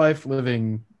work life,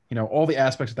 living, all the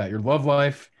aspects of that, your love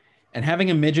life, and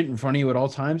having a midget in front of you at all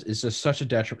times is just such a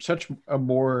detriment, such a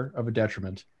more of a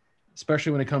detriment,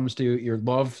 especially when it comes to your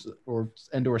love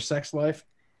or sex life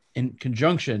in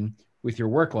conjunction with your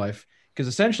work life. Because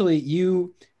essentially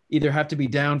you either have to be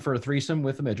down for a threesome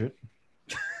with a midget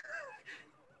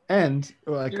and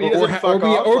like,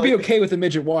 or be okay with a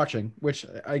midget watching, which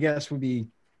I guess would be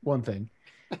one thing.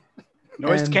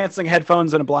 Noise canceling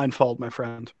headphones and a blindfold, my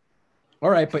friend. All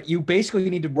right, but you basically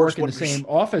need to work in the same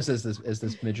office as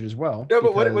this midget as well. No,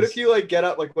 but what if you like get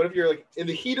up? Like, what if you're like in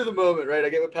the heat of the moment, right? I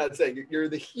get what Pat's saying. You're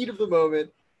in the heat of the moment,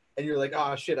 and you're like,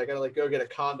 oh shit, I gotta like go get a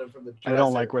condom from the dresser. I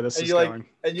don't like where this is going.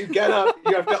 And you get up,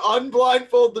 you have to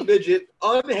unblindfold the midget,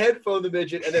 unheadphone the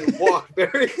midget, and then walk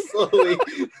very slowly.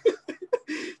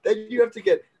 Then you have to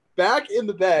get back in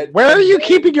the bed. Where are you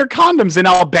keeping your condoms, in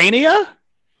Albania?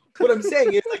 What I'm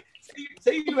saying is, like,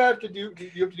 say you have to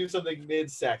do something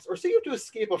mid-sex, or say you have to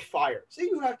escape a fire. Say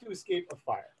you have to escape a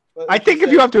fire. I think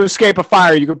if you have to escape a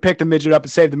fire, you could pick the midget up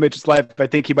and save the midget's life. I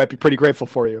think he might be pretty grateful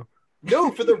for you.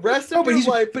 No, for the rest of your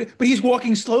life. But he's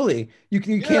walking slowly. You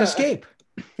can't escape.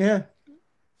 Yeah.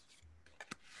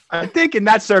 I think in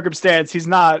that circumstance, he's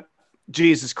not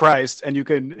Jesus Christ, and you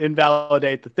can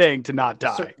invalidate the thing to not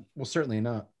die. Well, certainly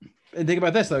not. And think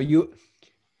about this though: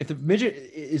 if the midget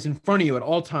is in front of you at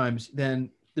all times, then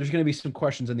there's going to be some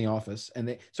questions in the office,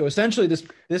 and so essentially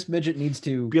this midget needs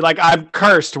to be like, "I'm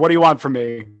cursed. What do you want from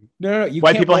me?" No.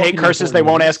 White people hate curses. They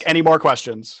won't ask any more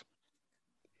questions.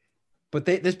 But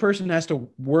this person has to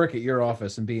work at your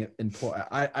office and be employed.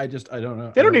 I don't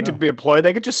know. They don't need to be employed.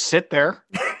 They could just sit there.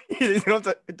 You don't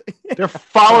have to... They're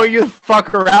following you the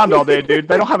fuck around all day, dude.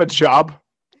 They don't have a job.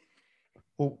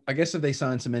 Well, I guess if they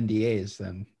sign some NDAs,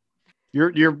 then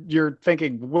you're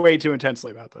thinking way too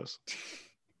intensely about this.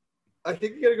 I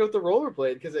think you gotta go with the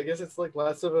rollerblade because I guess it's like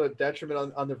less of a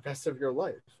detriment on the rest of your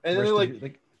life. And then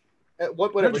like at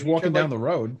whatever, just walking down the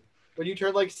road. When you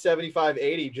turn like 75,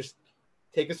 80, just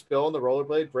take a spill on the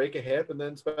rollerblade, break a hip, and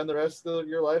then spend the rest of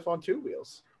your life on 2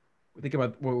 wheels. Think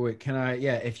about wait, can I?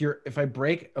 Yeah, if I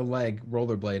break a leg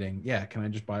rollerblading, yeah, can I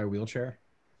just buy a wheelchair?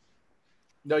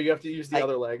 No, you have to use the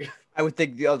other leg. I would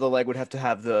think the other leg would have to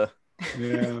have the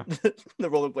the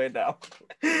rollerblade now.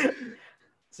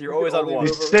 So you're always on one.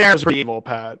 These stairs are evil,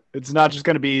 Pat. It's not just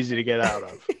going to be easy to get out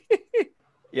of.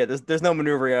 Yeah, there's no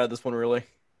maneuvering out of this one really.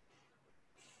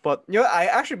 But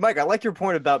Mike, I like your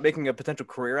point about making a potential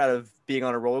career out of being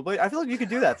on a rollerblade. I feel like you could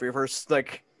do that for your first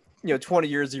 20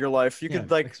 years of your life. You could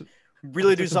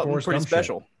really do something pretty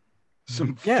special.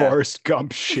 Some Forrest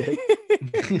Gump shit.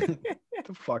 Get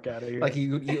the fuck out of here. Like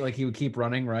he would keep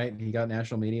running, right? He got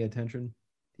national media attention.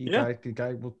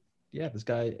 This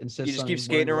guy insists he just on keeps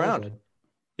skating around. rollerblade.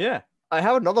 Yeah. I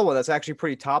have another one that's actually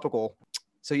pretty topical.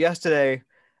 So yesterday,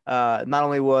 not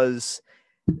only was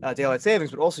Daylight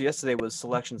Savings, but also yesterday was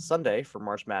Selection Sunday for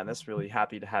March Madness. Really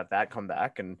happy to have that come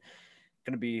back, and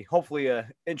going to be hopefully a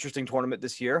interesting tournament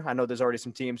this year. I know there's already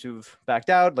some teams who've backed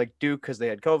out, like Duke, because they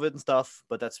had COVID and stuff,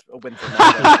 but that's a win for them.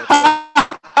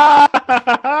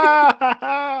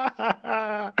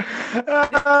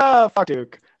 Fuck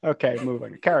Duke. Okay,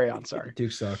 moving. Carry on. Sorry.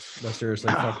 Duke sucks. No,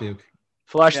 seriously, fuck Duke.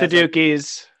 Flush the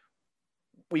Dukies.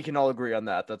 We can all agree on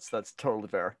that. That's totally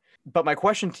fair. But my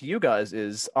question to you guys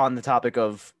is on the topic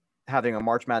of having a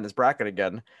March Madness bracket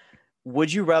again.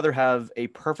 Would you rather have a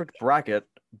perfect bracket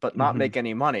but not make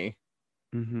any money,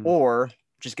 or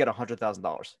just get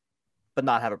 $100,000 but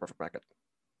not have a perfect bracket?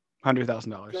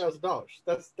 $100,000.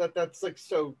 $1,000. That's like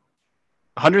so.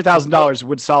 $100,000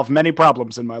 would solve many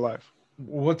problems in my life.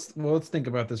 Let's think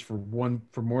about this for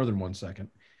more than 1 second.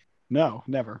 No,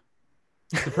 never.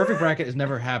 The perfect bracket has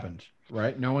never happened,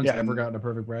 right? No one's Yeah, ever gotten a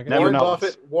perfect bracket. never Warren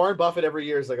knows. Buffett every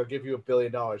year is like, I'll give you $1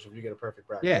 billion if you get a perfect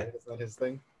bracket. Yeah. Right? Isn't that his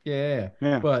thing? Yeah.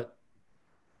 But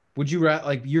would you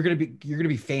like you're gonna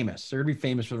be famous? You're gonna be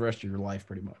famous for the rest of your life,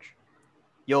 pretty much.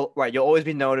 You'll always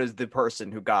be known as the person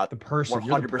who got The person,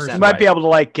 you're the 100%. person. You might be able to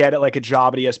like get it like a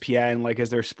job at ESPN, like as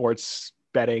their sports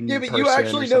betting. Yeah, but you person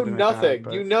actually or know something like that, nothing.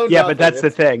 but- You know Yeah, nothing. but that's the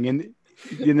It's- thing.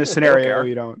 In this scenario, care.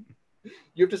 you don't.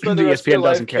 You have to spend the rest of your ESPN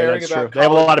life doesn't care. caring That's true. about They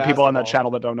have a college lot of people on that basketball.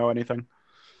 channel that don't know anything.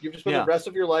 You have to spend Yeah. the rest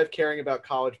of your life caring about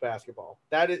college basketball.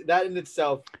 That in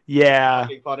itself Yeah,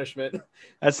 is a punishment.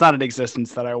 that's not an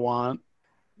existence that I want.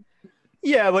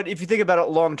 Yeah, but if you think about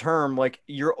it long term, like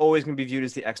you're always going to be viewed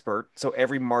as the expert. So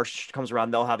every March comes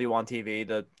around, they'll have you on TV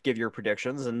to give your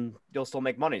predictions, and you'll still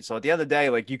make money. So at the end of the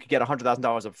day, like you could get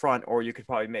 $100,000 up front, or you could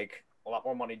probably make a lot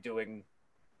more money doing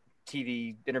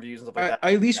TV interviews and stuff like that.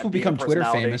 I at least will and being a become Twitter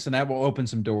personality. famous, and that will open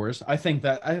some doors. I think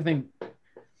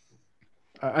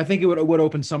it would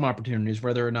open some opportunities,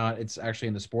 whether or not it's actually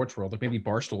in the sports world. Like maybe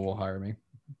Barstool will hire me.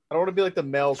 I don't want to be like the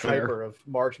Mel Fair. Kiper of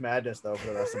March Madness though for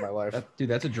the rest of my life. Dude,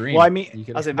 that's a dream. Well, I mean, You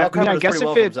could- I was I Mel mean, I Kiper does guess pretty if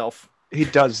well for it- himself. He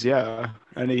does, yeah,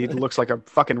 and he looks like a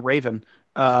fucking raven.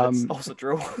 That's also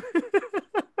true.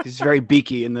 He's very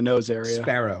beaky in the nose area.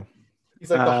 Sparrow. He's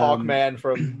like the Um, Hawkman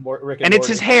from Rick And it's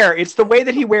his Morty. hair. It's the way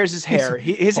that he wears his hair.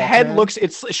 His head Hawkman.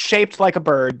 it's shaped like a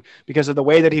bird because of the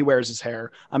way that he wears his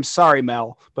hair. I'm sorry,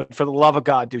 Mel, but for the love of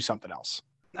God, do something else.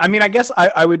 I mean, I guess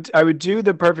I would do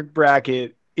the perfect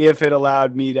bracket if it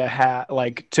allowed me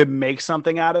to to make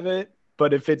something out of it.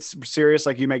 But if it's serious,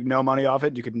 like you make no money off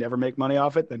it, you could never make money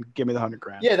off it, then give me the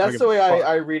 $100,000. Yeah, I that's don't the give way a fuck.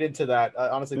 I read into that.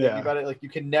 Honestly, thinking Yeah. about it, like you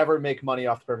can never make money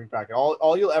off the perfect bracket.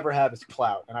 All you'll ever have is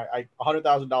clout, and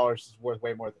 $100,000 is worth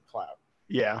way more than clout.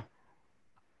 Yeah.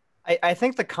 I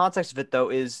think the context of it though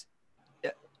is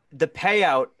the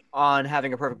payout on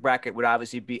having a perfect bracket would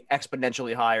obviously be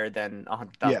exponentially higher than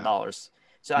 $100,000.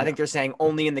 So I think they're saying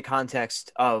only in the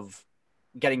context of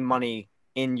getting money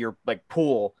in your like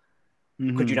pool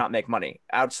could you not make money.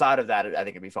 Outside of that, I think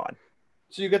it'd be fine.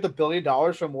 So you get the $1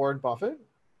 billion from Warren Buffett?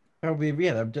 That would be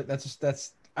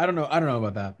that's I don't know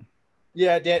about that.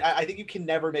 Yeah, Dan, I think you can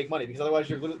never make money because otherwise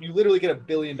you literally get $1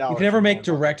 billion. You can never from make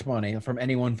Warren Buffett. direct money from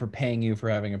anyone for paying you for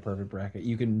having a perfect bracket.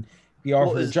 You can be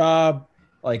offered Well, a job,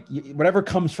 like whatever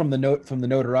comes from the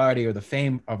notoriety or the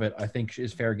fame of it. I think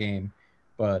is fair game,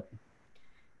 but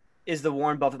Is the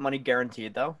Warren Buffett money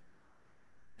guaranteed though?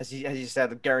 As he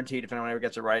said, guaranteed. If anyone ever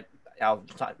gets it right, I'll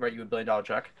write you $1 billion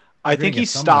check. I You're gonna think he get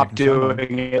some stopped money from someone.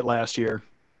 doing it last year.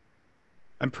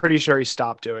 I'm pretty sure he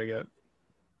stopped doing it.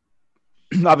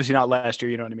 Obviously not last year,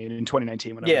 you know what I mean? In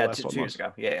 2019, whenever Yeah, the last 2 one years was.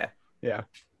 ago. Yeah. Yeah.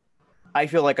 I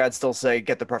feel like I'd still say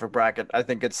get the perfect bracket. I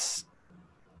think it's,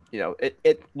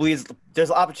 it leads.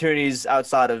 There's opportunities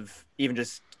outside of even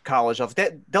just college stuff.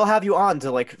 They'll have you on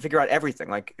to like figure out everything.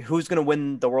 Like who's gonna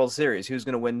win the World Series? Who's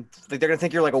gonna win? Like they're gonna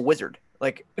think you're like a wizard.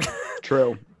 Like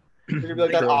True. You're gonna be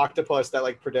like that True. octopus that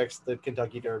like predicts the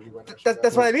Kentucky Derby winner.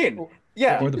 that's what I mean.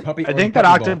 Yeah. or the puppy. I or think the that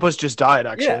puppy ball. octopus just died,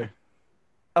 actually. Yeah.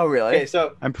 Oh really? Okay,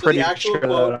 so I'm so pretty the actual sure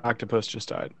quote, that octopus just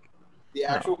died. the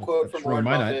actual quote That's from ruined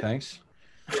Warren my night. Buffett. Thanks.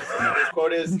 This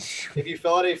quote is: "If you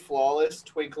fill out a flawless,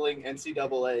 twinkling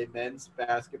NCAA men's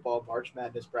basketball March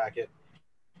Madness bracket,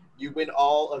 you win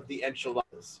all of the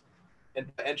enchiladas.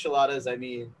 And by enchiladas, I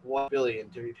mean $1 billion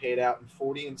to be paid out in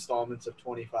 40 installments of $25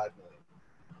 million."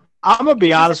 I'm gonna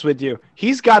be honest with you.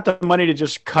 He's got the money to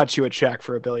just cut you a check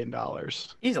for $1 billion.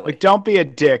 Easily. Like, don't be a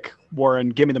dick, Warren.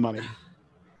 Give me the money.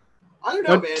 I don't know,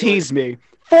 Don't man. tease me.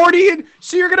 40.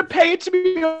 So you're gonna pay it to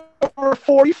me over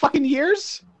 40 fucking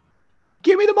years?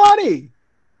 Give me the money.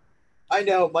 I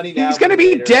know money now. He's gonna money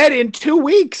be later. dead in 2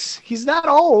 weeks. He's not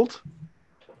old.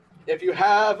 If you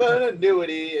have an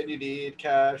annuity and you need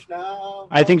cash now,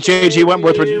 I think JG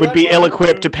Wentworth would be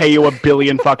ill-equipped to pay you $1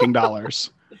 billion fucking dollars.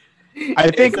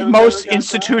 I think most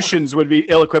institutions would be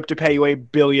ill-equipped to pay you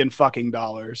 $1 billion fucking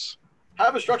dollars.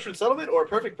 have a structured settlement or a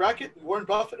perfect bracket. Warren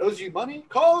Buffett owes you money.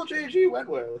 Call JG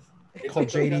Wentworth. Call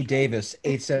JD Davis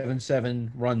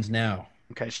 877 runs now.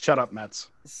 Okay, shut up, Mets.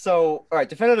 So, all right,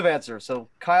 definitive answer. So,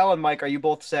 Kyle and Mike, are you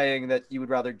both saying that you would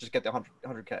rather just get the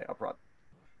 100K up front?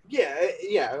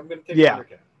 Yeah, I'm gonna take Yeah.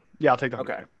 100K. Yeah, I'll take that.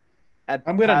 Okay.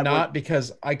 I'm gonna not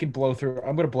because I could blow through.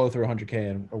 I'm gonna blow through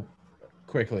 100K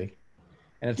quickly,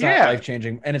 and it's not Yeah. life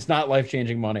changing. And it's not life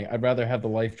changing money. I'd rather have the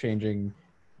life changing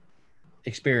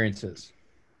experiences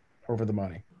over the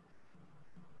money.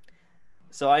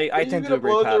 So I What are you tend to gonna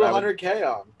agree, blow Pat. through I would- 100K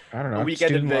on? I don't A know.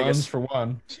 weekend in Student Vegas. loans for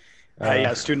one.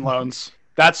 Yeah, student loans.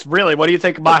 That's really, what do you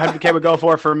think my 100K would go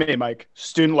for me, Mike?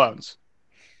 Student loans.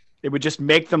 It would just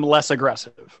make them less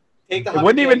aggressive. Take the It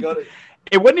wouldn't 100K. even.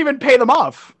 It wouldn't even pay them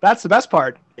off. That's the best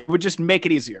part. It would just make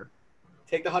it easier.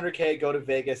 Take the 100K, go to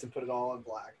Vegas, and put it all in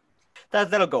black.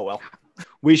 That'll go well.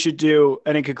 We should do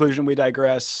an In Conclusion, We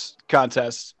Digress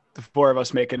contest. The four of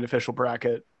us make an official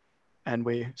bracket, and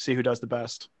we see who does the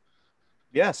best.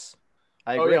 Yes,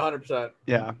 I Oh agree. yeah,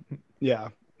 100%. Yeah.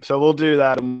 So we'll do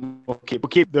that, and we'll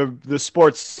keep the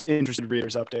sports interested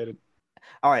readers updated.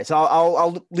 All right, so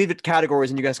I'll leave it categories,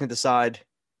 and you guys can decide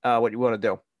what you want to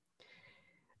do.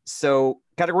 So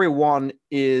category 1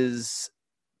 is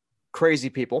crazy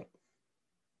people.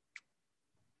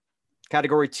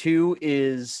 Category 2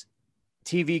 is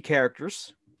TV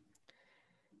characters.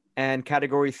 And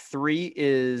category 3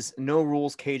 is no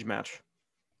rules cage match.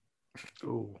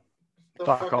 Ooh, The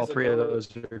fuck, fuck all is a three of no-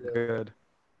 those are good.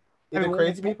 Either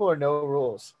crazy people or no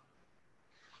rules.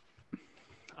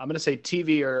 I'm gonna say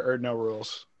TV or no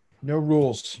rules. No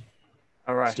rules.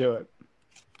 All Let's right, do it.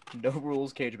 no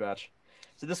rules cage match.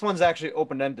 So this one's actually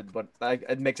open-ended, but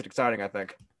it makes it exciting, I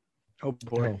think. Oh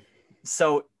boy. Oh.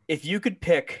 So if you could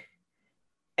pick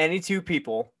any two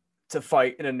people to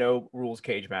fight in a no rules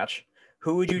cage match,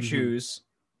 who would you Mhm. choose,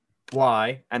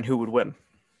 why, and who would win?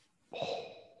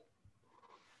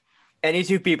 Any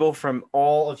two people from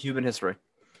all of human history,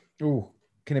 Ooh,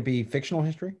 can it be fictional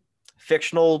history?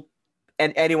 fictional,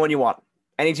 and anyone you want.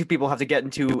 Any two people have to get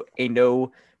into a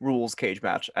no rules cage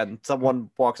match, and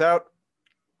someone walks out,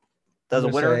 there's a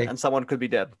I'm gonna winner, say- and someone could be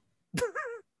dead.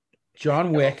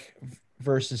 John Wick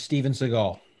versus Steven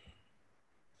Seagal.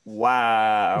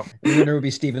 Wow. The winner would be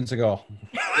Steven Seagal.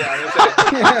 Yeah,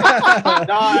 I'm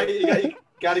nah, you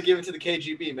got to give it to the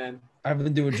KGB, man. I've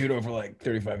been doing judo for like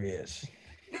 35 years.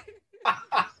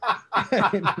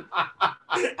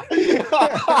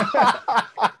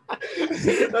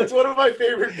 That's one of my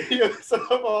favorite videos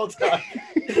of all time.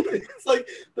 It's like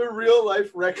the real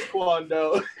life Rex Kwon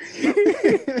Do.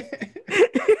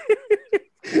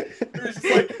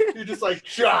 You're just like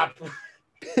chop.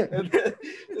 And then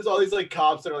there's all these like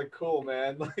cops that are like, cool,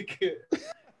 man. Like,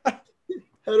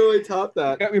 how do I top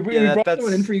that? We Yeah, brought that's-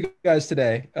 someone in for you guys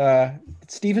today.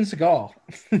 Steven Seagal.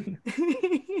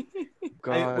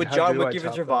 God, Would how John do I Wick even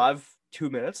top survive 2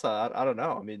 minutes? I don't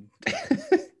know. I mean,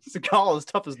 Seagal is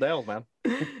tough as nails, man.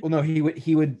 Well, no, he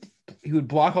would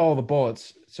block all the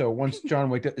bullets. So once John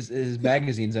Wick his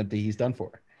magazine's empty, he's done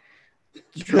for.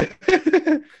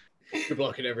 that? You're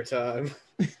blocking every time.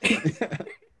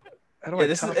 How do Yeah, I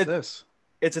this top is- this?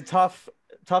 It's a tough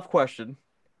question.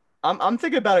 I'm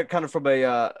thinking about it kind of from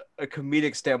a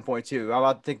comedic standpoint too. I'm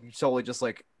not thinking solely just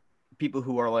like people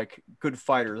who are like good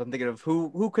fighters. I'm thinking of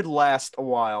who could last a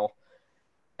while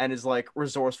and is like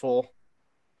resourceful,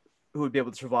 who would be able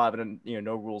to survive in a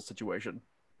no rules situation.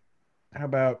 How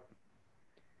about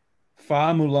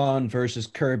Fa Mulan versus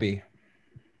Kirby?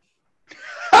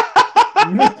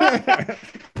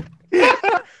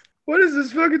 What is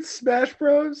this fucking Smash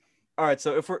Bros? All right,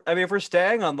 so if we're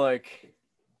staying on like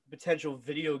potential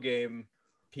video game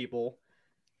people,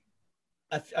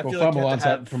 I feel Well, like Fa you have Mulan's to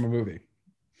have from a movie.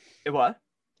 What?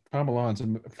 Fa Mulan's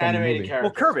from a Animated movie. characters.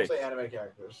 Well, Kirby. Say anime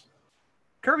characters.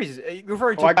 Kirby's you're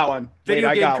referring to Oh, I got one. video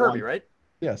Wait, I game got Kirby, one. right?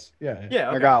 Yes. Yeah. Yeah.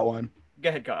 I Okay. got one. Go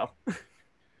ahead, Kyle.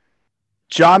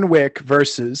 John Wick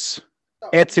versus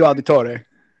Ezio Auditore.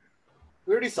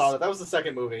 We already saw that. That was the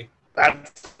second movie.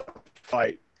 That's a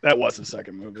fight. That was the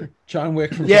second movie. John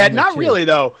Wick. From Yeah, John Wick not 2. really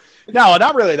though. No,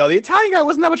 not really though. The Italian guy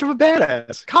wasn't that much of a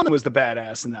badass. Conan was the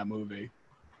badass in that movie. You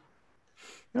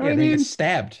know Yeah, what I then he mean? gets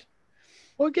stabbed.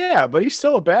 Well, yeah, but he's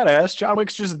still a badass. John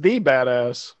Wick's just the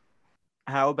badass.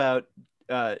 How about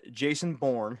Jason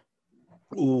Bourne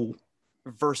Ooh,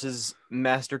 versus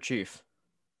Master Chief?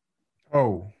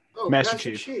 Oh, Oh, Master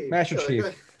Chief. Master Yeah, Chief.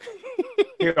 like,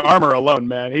 your armor alone,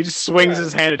 man. He just swings Yeah.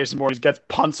 his hand at Jason Bourne. He gets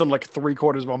punts him like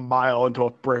 3/4 of a mile into a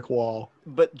brick wall.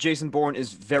 But Jason Bourne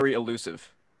is very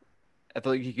elusive. I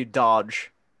feel like he could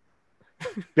dodge.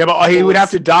 Yeah, but he would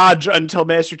have to dodge until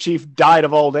Master Chief died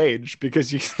of old age because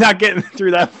he's not getting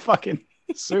through that fucking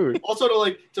suit. Also,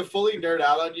 to fully nerd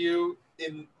out on you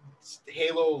in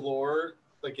Halo lore,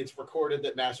 like it's recorded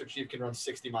that Master Chief can run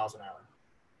 60 miles an hour.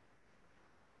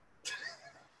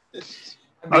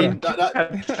 I mean,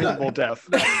 Unbelievable death.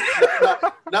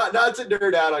 not to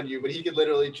nerd out on you, but he could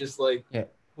literally just like, we'll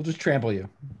just trample you.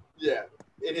 yeah,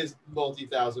 in his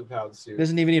multi-thousand-pound He suit.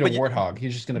 doesn't even need a But you- warthog.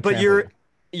 He's just gonna. But trample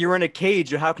you're in a cage.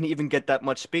 So how can you even get that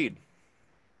much speed?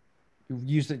 you.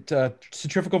 Use it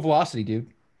centrifugal velocity, dude.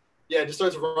 Yeah, it just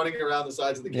starts running around the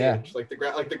sides of the cage, Yeah. like the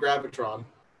gravitron.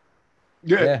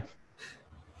 Yeah.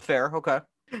 Fair. Okay.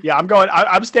 Yeah,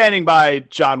 I'm standing by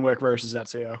John Wick versus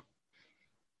Ezio.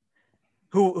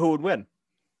 Who would win?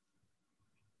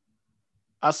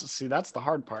 Us. See, that's the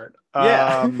hard part.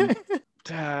 Yeah.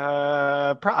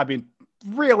 I mean,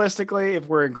 realistically, if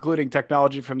we're including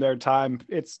technology from their time,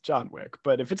 it's John Wick.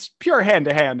 But if it's pure hand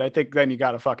to hand, I think then you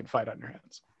got to fucking fight on your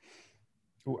hands.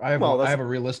 Ooh, I have a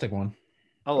realistic one.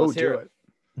 Let's hear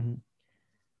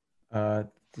it.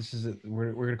 This is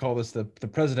we're gonna call this the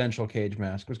presidential cage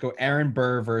match. Let's go Aaron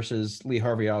Burr versus Lee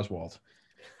Harvey Oswald.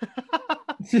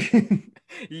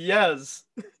 Yes.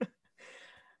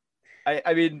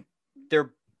 I mean,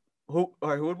 who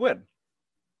would win?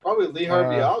 Probably Lee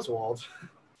Harvey Oswald.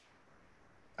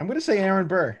 I'm gonna say Aaron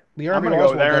Burr. Lee I'm Harvey gonna go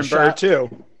Oswald with Aaron Burr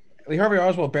too. Lee Harvey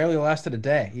Oswald barely lasted a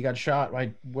day. He got shot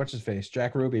by what's his face,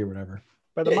 Jack Ruby or whatever.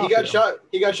 By the He mafia. got shot.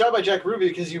 He got shot by Jack Ruby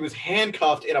because he was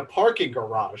handcuffed in a parking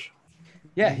garage.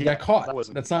 Yeah, he got caught. That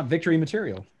wasn't- That's not victory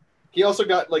material. He also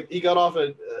got off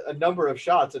a number of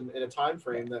shots in a time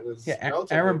frame that was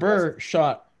relatively Aaron Burr impressive.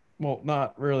 shot, well,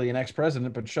 not really an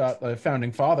ex-president, but shot a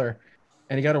founding father,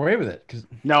 and he got away with it. Because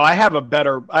No, I have a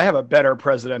better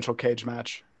presidential cage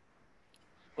match.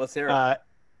 Let's hear it.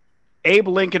 Abe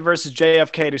Lincoln versus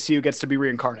JFK to see who gets to be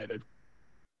reincarnated.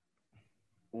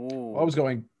 Ooh. I was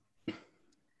going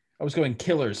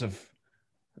killers of.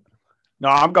 No,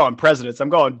 I'm going presidents. I'm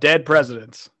going dead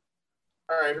presidents.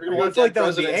 All right, we're gonna Well, I go feel like dead that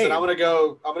would be presidents, and Abe.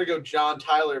 I'm gonna go John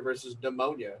Tyler versus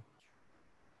pneumonia.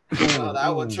 How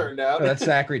that one turned out. Oh, that's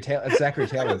Zachary Taylor. That's Zachary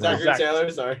Taylor. Zachary Taylor.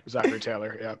 Sorry. Zachary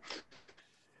Taylor, yeah.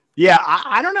 Yeah,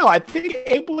 I don't know. I think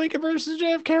Abe Lincoln versus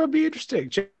JFK would be interesting.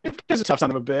 JFK's a tough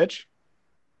son of a bitch.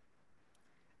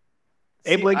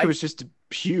 Abe Lincoln was just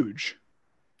huge.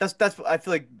 That's. I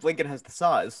feel like Lincoln has the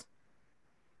size.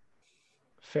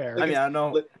 Fair. I mean, I don't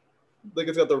know.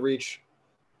 Lincoln's got the reach.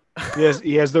 He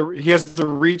has the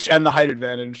reach and the height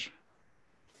advantage.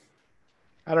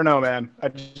 I don't know, man. I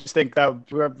just think that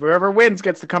whoever wins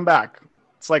gets to come back.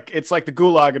 It's like the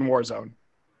Gulag in Warzone.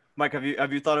 Mike,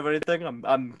 have you thought of anything?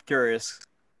 I'm curious.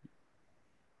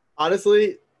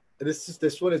 Honestly,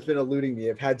 this one has been eluding me.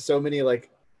 I've had so many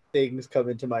things come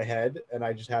into my head, and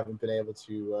I just haven't been able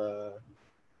to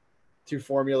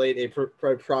formulate a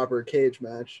proper cage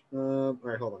match. All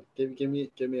right, hold on. Give me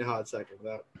a hot second.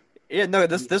 Yeah, no,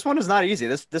 this one is not easy.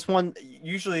 This one,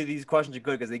 usually these questions are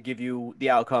good because they give you the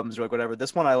outcomes or whatever.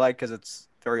 This one I like because it's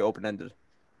very open ended.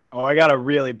 Oh, I got a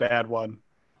really bad one.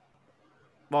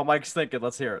 Well, Mike's thinking.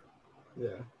 Let's hear it.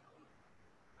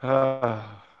 Yeah.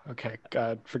 Okay,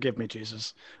 God, forgive me,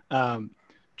 Jesus.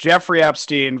 Jeffrey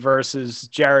Epstein versus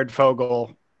Jared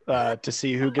Fogle to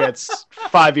see who gets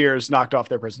 5 years knocked off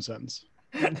their prison sentence.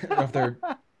 Of their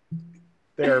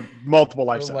Their multiple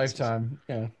life sentences. lifetime.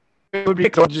 Yeah. It would be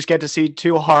cool to just get to see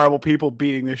two horrible people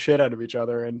beating the shit out of each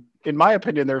other. And in my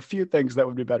opinion, there are a few things that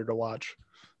would be better to watch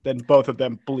than both of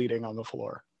them bleeding on the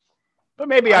floor. But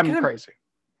maybe I'm crazy.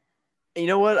 You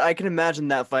know what? I can imagine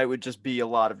that fight would just be a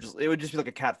lot of it would just be like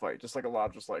a cat fight, just like a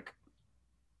lot of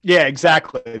Yeah,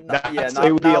 exactly.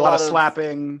 It would be a lot of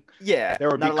slapping. Yeah. There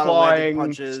would be not a lot of landing clawing.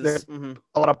 punches.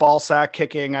 A lot of ball sack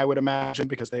kicking, I would imagine,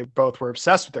 because they both were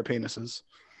obsessed with their penises.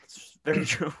 It's very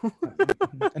true.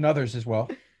 And others as well.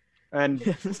 And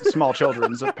small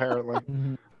children's, apparently.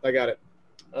 I got it.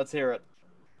 Let's hear it.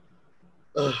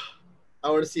 Ugh. I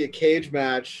want to see a cage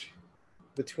match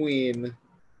between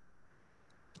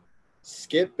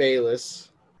Skip Bayless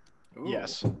Ooh.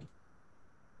 Yes.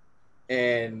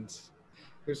 and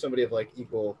who's somebody of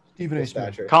equal Stephen A.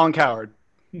 Smith. stature. Colin Coward.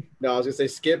 No, I was gonna say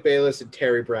Skip Bayless and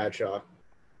Terry Bradshaw.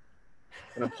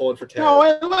 And I'm pulling for Terry. No,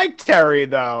 I like Terry,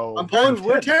 though. I'm pulling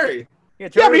for Terry. Yeah,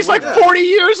 Yeah, but he's like 40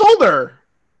 years older.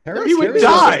 He would Terry's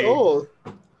die. old.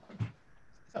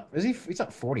 Is he? He's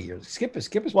not 40 years. Skip is.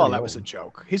 Well, pretty that was a old.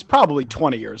 joke. He's probably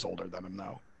 20 years older than him,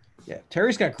 though. Yeah,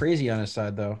 Terry's got crazy on his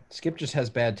side though. Skip just has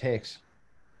bad takes.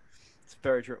 It's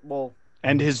very true. Well,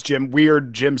 And his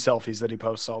weird gym selfies that he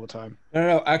posts all the time.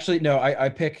 No. Actually, no. I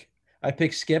pick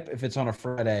Skip if it's on a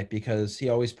Friday because he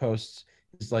always posts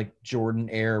his Jordan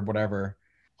Air whatever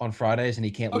on Fridays and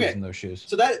he can't lose Okay. in those shoes.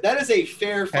 So that is a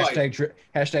fair fight.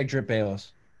 Hashtag drip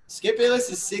Bayless. Skip Bayless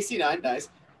is 69, nice,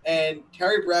 and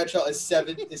Terry Bradshaw is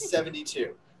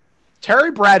 72.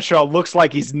 Terry Bradshaw looks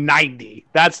like he's 90.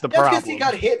 That's the That's problem. because he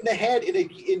got hit in the head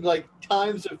in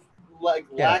times of Yeah, lack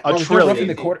a there of was no roughing trillion.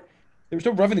 the quarter. There was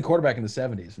no roughing the quarterback in the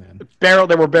 70s, man. There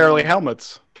were barely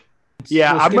helmets.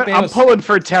 Yeah, Well, I'm Skip Bayless- pulling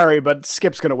for Terry, but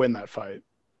Skip's going to win that fight.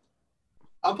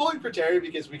 I'm pulling for Terry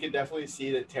because we can definitely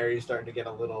see that Terry's starting to get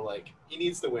a little he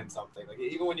needs to win something.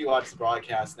 Even when you watch the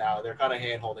broadcast now, they're kind of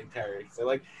hand holding Terry. So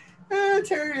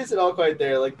Terry isn't all quite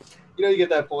there. Like, you get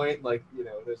that point, like,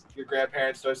 there's your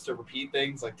grandparent starts to repeat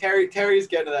things. Like Terry's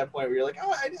getting to that point where you're like,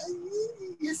 oh,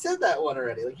 you said that one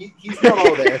already. Like he's not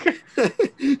all there.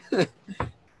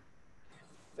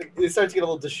 Like, it starts to get a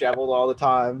little disheveled all the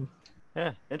time.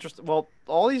 Yeah, interesting. Well,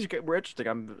 all these were interesting.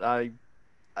 I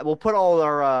will put all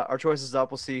our choices up.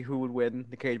 We'll see who would win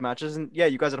the cage matches, and yeah,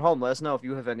 you guys at home, let us know if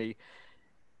you have any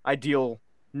ideal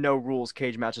no rules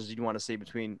cage matches you'd want to see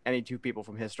between any two people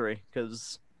from history,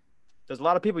 because there's a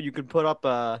lot of people you could put up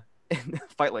in a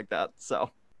fight like that.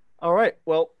 So, all right.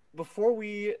 Well, before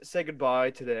we say goodbye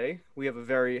today, we have a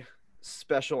very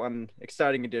special and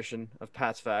exciting edition of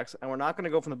Pat's Facts, and we're not going to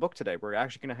go from the book today. We're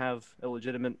actually going to have a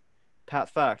legitimate Pat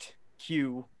fact.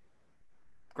 Cue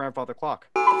grandfather clock.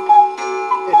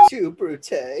 Too brute.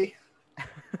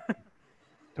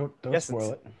 Don't Yes,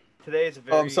 spoil it. Today is a I'm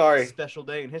very sorry. special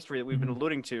day in history that we've been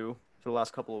alluding to for the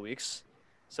last couple of weeks.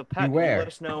 So, Pat, can you Beware. let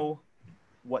us know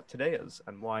what today is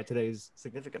and why today is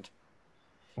significant?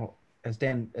 Well, as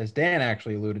Dan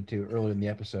actually alluded to earlier in the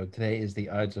episode, today is the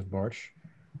Ides of March,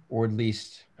 or at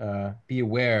least be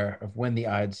aware of when the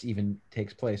Ides even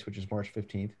takes place, which is March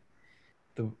 15th.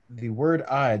 The word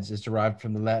Ides is derived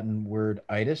from the Latin word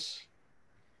Idus,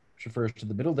 which refers to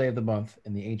the middle day of the month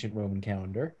in the ancient Roman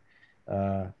calendar.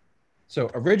 So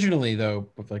originally, though,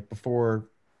 before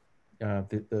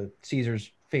the Caesar's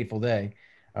fateful day,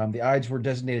 the Ides were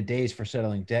designated days for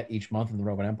settling debt each month in the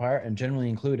Roman Empire, and generally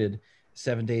included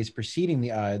 7 days preceding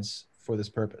the Ides for this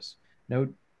purpose. No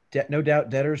doubt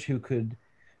debtors who could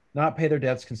not pay their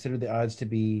debts considered the Ides to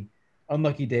be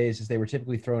unlucky days, as they were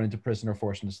typically thrown into prison or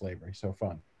forced into slavery. So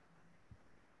fun.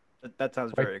 That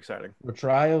sounds very exciting. No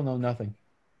trial, no nothing.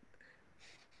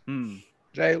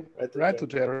 Jail, Right to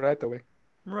jail, right away.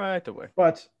 Right away.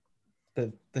 But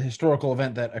the historical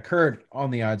event that occurred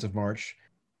on the Ides of March,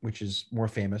 which is more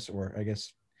famous, or I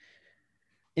guess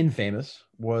infamous,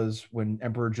 was when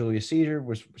Emperor Julius Caesar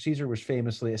was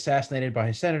famously assassinated by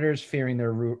his senators, fearing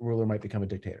their ruler might become a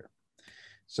dictator.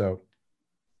 So,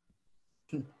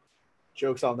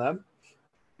 Jokes on them.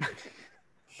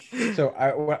 so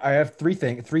I have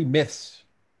three myths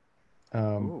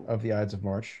Ooh. of the Ides of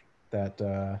March that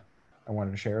I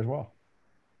wanted to share as well.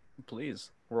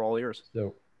 Please, we're all ears.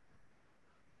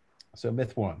 So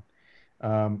myth one.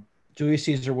 Julius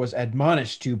Caesar was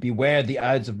admonished to beware the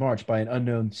Ides of March by an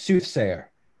unknown soothsayer.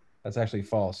 That's actually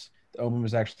false. The omen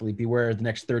was actually beware the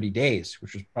next 30 days,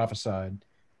 which was prophesied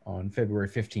on February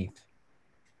 15th.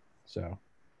 So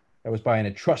that was by an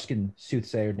Etruscan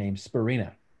soothsayer named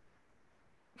Spurinna.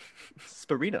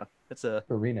 Spurina. It's a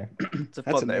Spurinna. it's a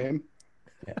That's fun a name. name.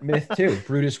 Yeah. Myth two.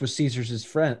 Brutus was Caesar's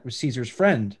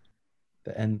friend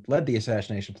and led the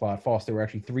assassination plot. False. There were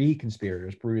actually 3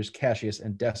 conspirators: Brutus, Cassius,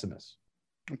 and Decimus.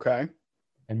 Okay.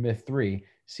 And myth 3,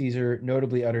 Caesar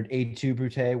notably uttered "Et tu,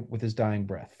 Brute" with his dying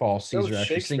breath. False. That was Caesar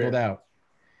actually Shakespeare. singled out.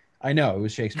 I know, it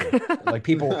was Shakespeare. Like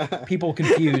people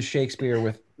confuse Shakespeare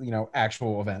with,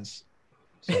 actual events.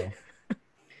 So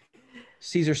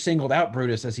Caesar singled out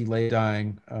Brutus as he lay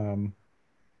dying.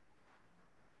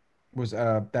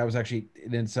 That was actually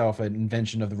in itself an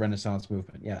invention of the Renaissance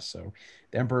movement. Yes. So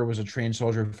the emperor was a trained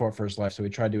soldier who fought for his life, so he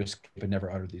tried to escape but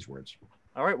never uttered these words.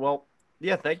 All right. Well,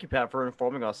 yeah. Thank you, Pat, for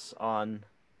informing us on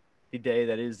the day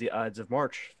that is the Ides of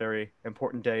March. Very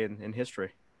important day in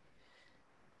history.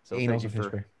 So The thank annals you of for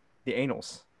history. the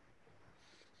annals.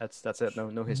 That's it.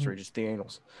 No history, just the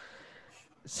annals.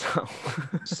 So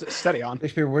Steady on.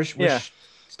 Shakespeare was Yeah.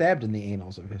 stabbed in the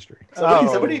annals of history.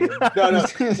 Somebody no,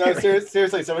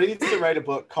 seriously, somebody needs to write a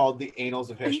book called The Annals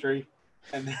of History,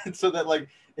 and then, so that like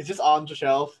it's just on the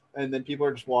shelf, and then people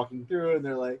are just walking through, and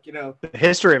they're like, The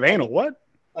history of anal. What?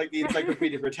 like the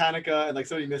Encyclopedia Britannica, and like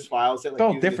somebody misfiles it, like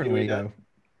Spelled using the differently, Dewey Net. though.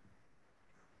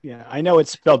 Yeah, I know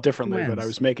it's spelled differently, but I ends.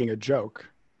 was making a joke.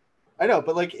 I know,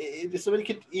 but like somebody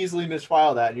could easily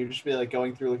misfile that, and you'd just be like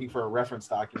going through looking for a reference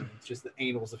document. It's just the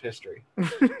Annals of History.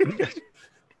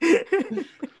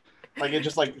 Like it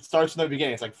just like starts from the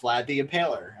beginning. It's like Vlad the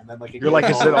Impaler, and then like You're like,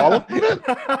 is it all of it?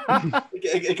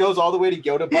 it goes all the way to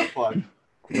Yoda butt plug.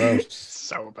 Gross.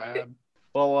 So bad.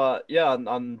 Well, yeah.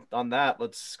 On that,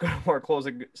 let's go to our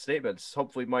closing statements.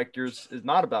 Hopefully, Mike, yours is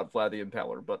not about Vlad the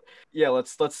Impaler, but yeah,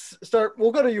 let's start.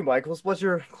 We'll go to you, Mike. What's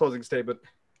your closing statement?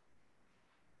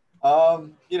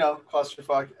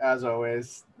 Clusterfuck as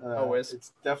always. Always.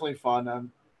 It's definitely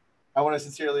fun. I want to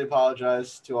sincerely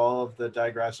apologize to all of the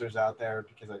digressors out there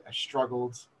because I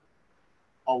struggled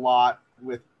a lot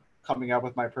with coming up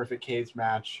with my perfect cage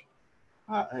match.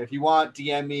 If you want,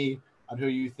 DM me on who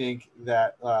you think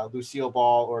that Lucille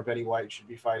Ball or Betty White should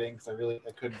be fighting, because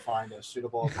I couldn't find a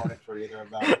suitable opponent for either of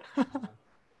them.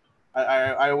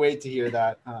 I wait to hear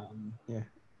that. Yeah.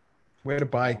 Way to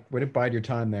bide your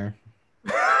time there.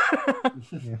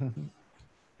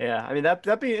 Yeah, I mean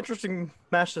that'd be an interesting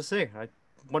match to see. I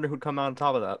wonder who'd come out on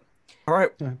top of that. All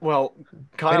right, well,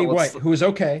 Kyle, Betty White, who is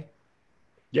okay.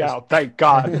 Yeah, thank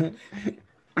God.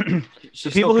 The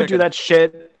people who do that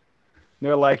shit,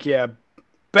 they're like, yeah,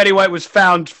 Betty White was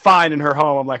found fine in her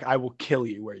home. I'm like, I will kill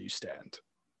you where you stand.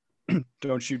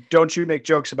 Don't you make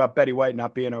jokes about Betty White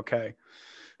not being okay.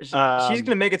 She's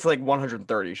gonna make it to like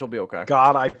 130. She'll be okay.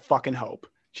 God, I fucking hope.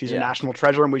 She's a national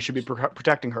treasure, and we should be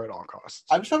protecting her at all costs.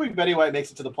 I'm just hoping Betty White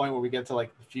makes it to the point where we get to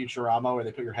like Futurama, where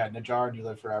they put your head in a jar and you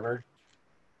live forever.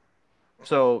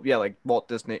 So yeah, like Walt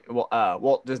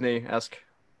Disney-esque.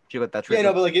 She let that. Yeah,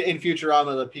 no, but like in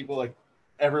Futurama, the people like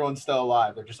everyone's still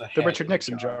alive. They're just a head The Richard in a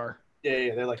Nixon jar.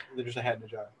 Yeah, they're just a head in a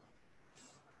jar.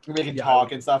 They can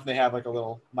talk and stuff. And they have like a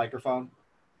little microphone.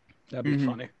 That'd be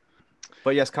funny.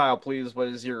 But yes, Kyle, please, what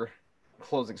is your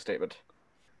closing statement?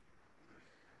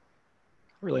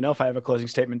 I don't really know if I have a closing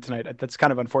statement tonight. That's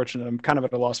kind of unfortunate. I'm kind of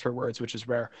at a loss for words, which is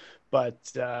rare. But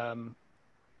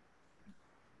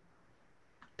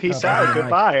peace out.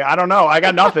 Goodbye. I don't know. I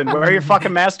got nothing. Wear your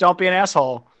fucking mask. Don't be an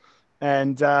asshole.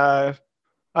 And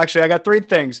actually, I got 3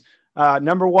 things.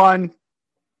 Number 1,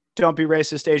 don't be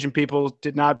racist. Asian people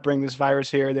did not bring this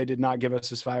virus here. They did not give us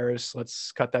this virus.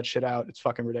 Let's cut that shit out. It's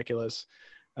fucking ridiculous.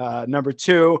 Number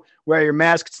 2, wear your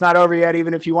mask. It's not over yet,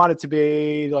 even if you want it to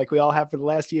be, like we all have for the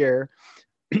last year.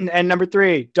 And number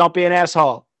 3, don't be an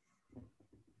asshole.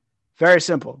 Very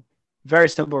simple. Very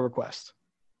simple request.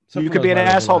 You could be an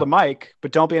asshole to Mike,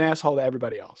 but don't be an asshole to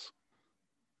everybody else.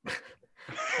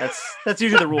 That's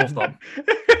usually the rule of thumb.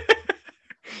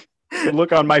 The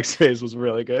look on Mike's face was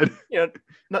really good. Yeah,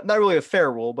 not really a fair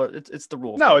rule, but it's the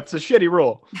rule. No, it's a shitty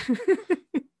rule.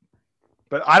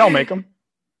 But I don't make them.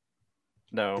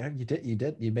 No, Yeah, you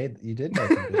did make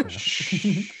them. As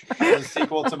a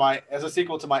sequel to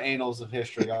my annals of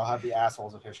history, I'll have the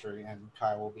assholes of history, and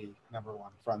Kyle will be number 1,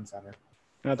 front and center.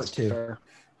 That's fair.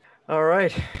 All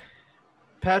right,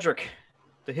 Patrick,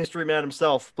 the history man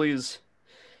himself, please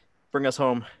bring us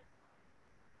home.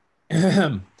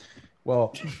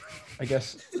 Well, I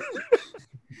guess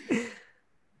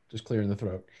just clearing the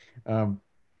throat.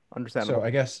 Understandable. So I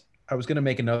guess I was going to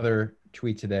make another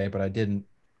tweet today, but I didn't.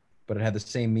 But it had the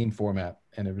same meme format,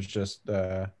 and it was just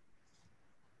like,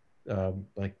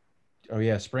 oh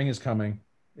yeah, spring is coming.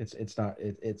 It's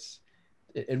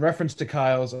in reference to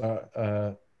Kyle's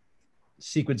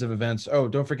sequence of events. Oh,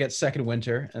 don't forget second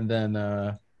winter, and then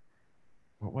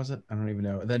what was it? I don't even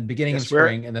know. And then beginning of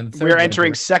spring, and then we're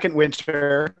entering second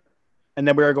winter, and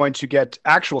then we are going to get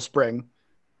actual spring,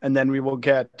 and then we will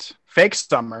get fake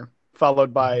summer,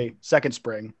 followed by second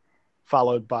spring,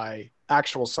 followed by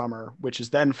actual summer, which is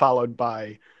then followed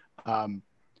by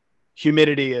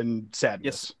humidity and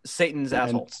sadness. Yes, Satan's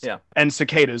asshole. Yeah, and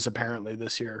cicadas apparently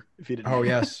this year. If you didn't. Oh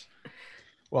yes.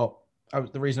 Well,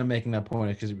 the reason I'm making that point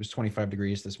is because it was 25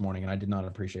 degrees this morning, and I did not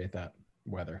appreciate that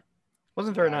weather.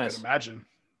 Wasn't very I nice. can imagine.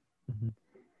 Mm-hmm.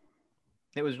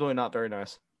 It was really not very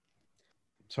nice.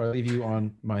 So I leave you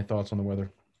on my thoughts on the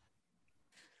weather.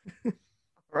 All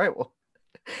right. Well,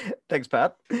 thanks,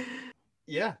 Pat.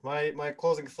 Yeah, my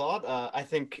closing thought. I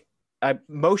think I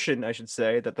should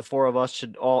say that the 4 of us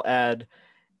should all add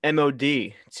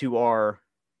MOD to our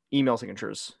email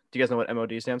signatures. Do you guys know what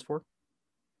MOD stands for?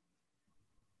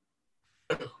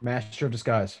 Master of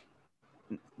Disguise.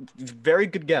 Very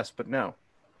good guess, but no.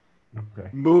 Okay.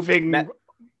 Moving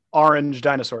orange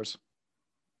dinosaurs.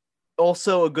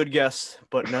 Also a good guess,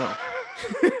 but no.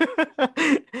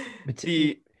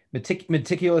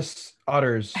 Meticulous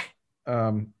otters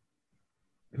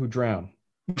who drown.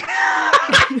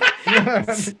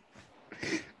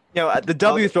 The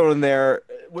W thrown in there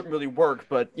wouldn't really work,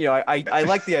 but I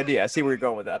like the idea. I see where you're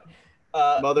going with that.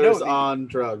 Mothers on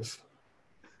drugs.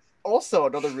 Also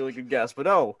another really good guess, but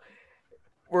no.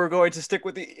 We're going to stick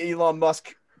with the Elon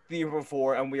Musk theme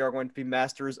before, and we are going to be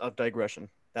masters of digression.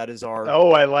 That is our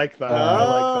I like that.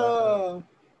 I like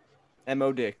that.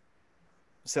 MOD.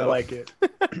 So I like it.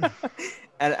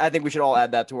 And I think we should all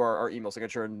add that to our email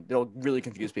signature, and it'll really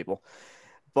confuse people.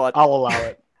 But I'll allow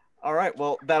it. All right,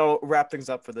 well, that'll wrap things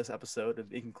up for this episode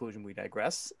of In Conclusion, We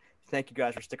Digress. Thank you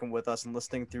guys for sticking with us and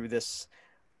listening through this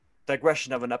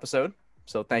digression of an episode.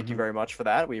 So thank you very much for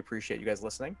that. We appreciate you guys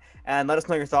listening. And let us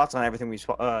know your thoughts on everything we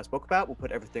spoke about. We'll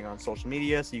put everything on social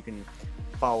media so you can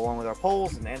follow along with our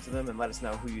polls and answer them, and let us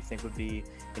know who you think would be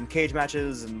in cage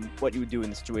matches and what you would do in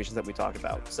the situations that we talked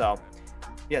about. So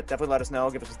yeah, definitely let us know.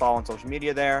 Give us a follow on social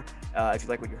media there. If you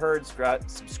like what you heard,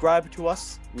 subscribe to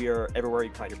us. We are everywhere you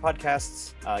can find your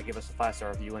podcasts. Give us a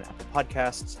 5-star review on Apple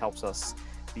Podcasts. Helps us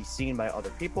be seen by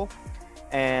other people.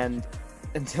 And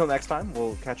until next time,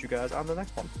 we'll catch you guys on the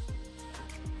next one.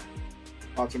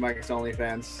 Sponsor Mike's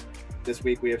OnlyFans. This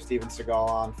week we have Steven Seagal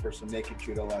on for some naked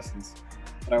judo lessons.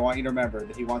 But I want you to remember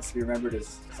that he wants to be remembered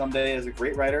as someday as a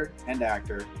great writer and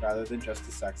actor rather than just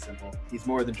a sex symbol. He's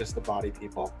more than just the body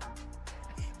people.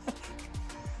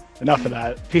 Enough of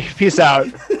that. Peace out.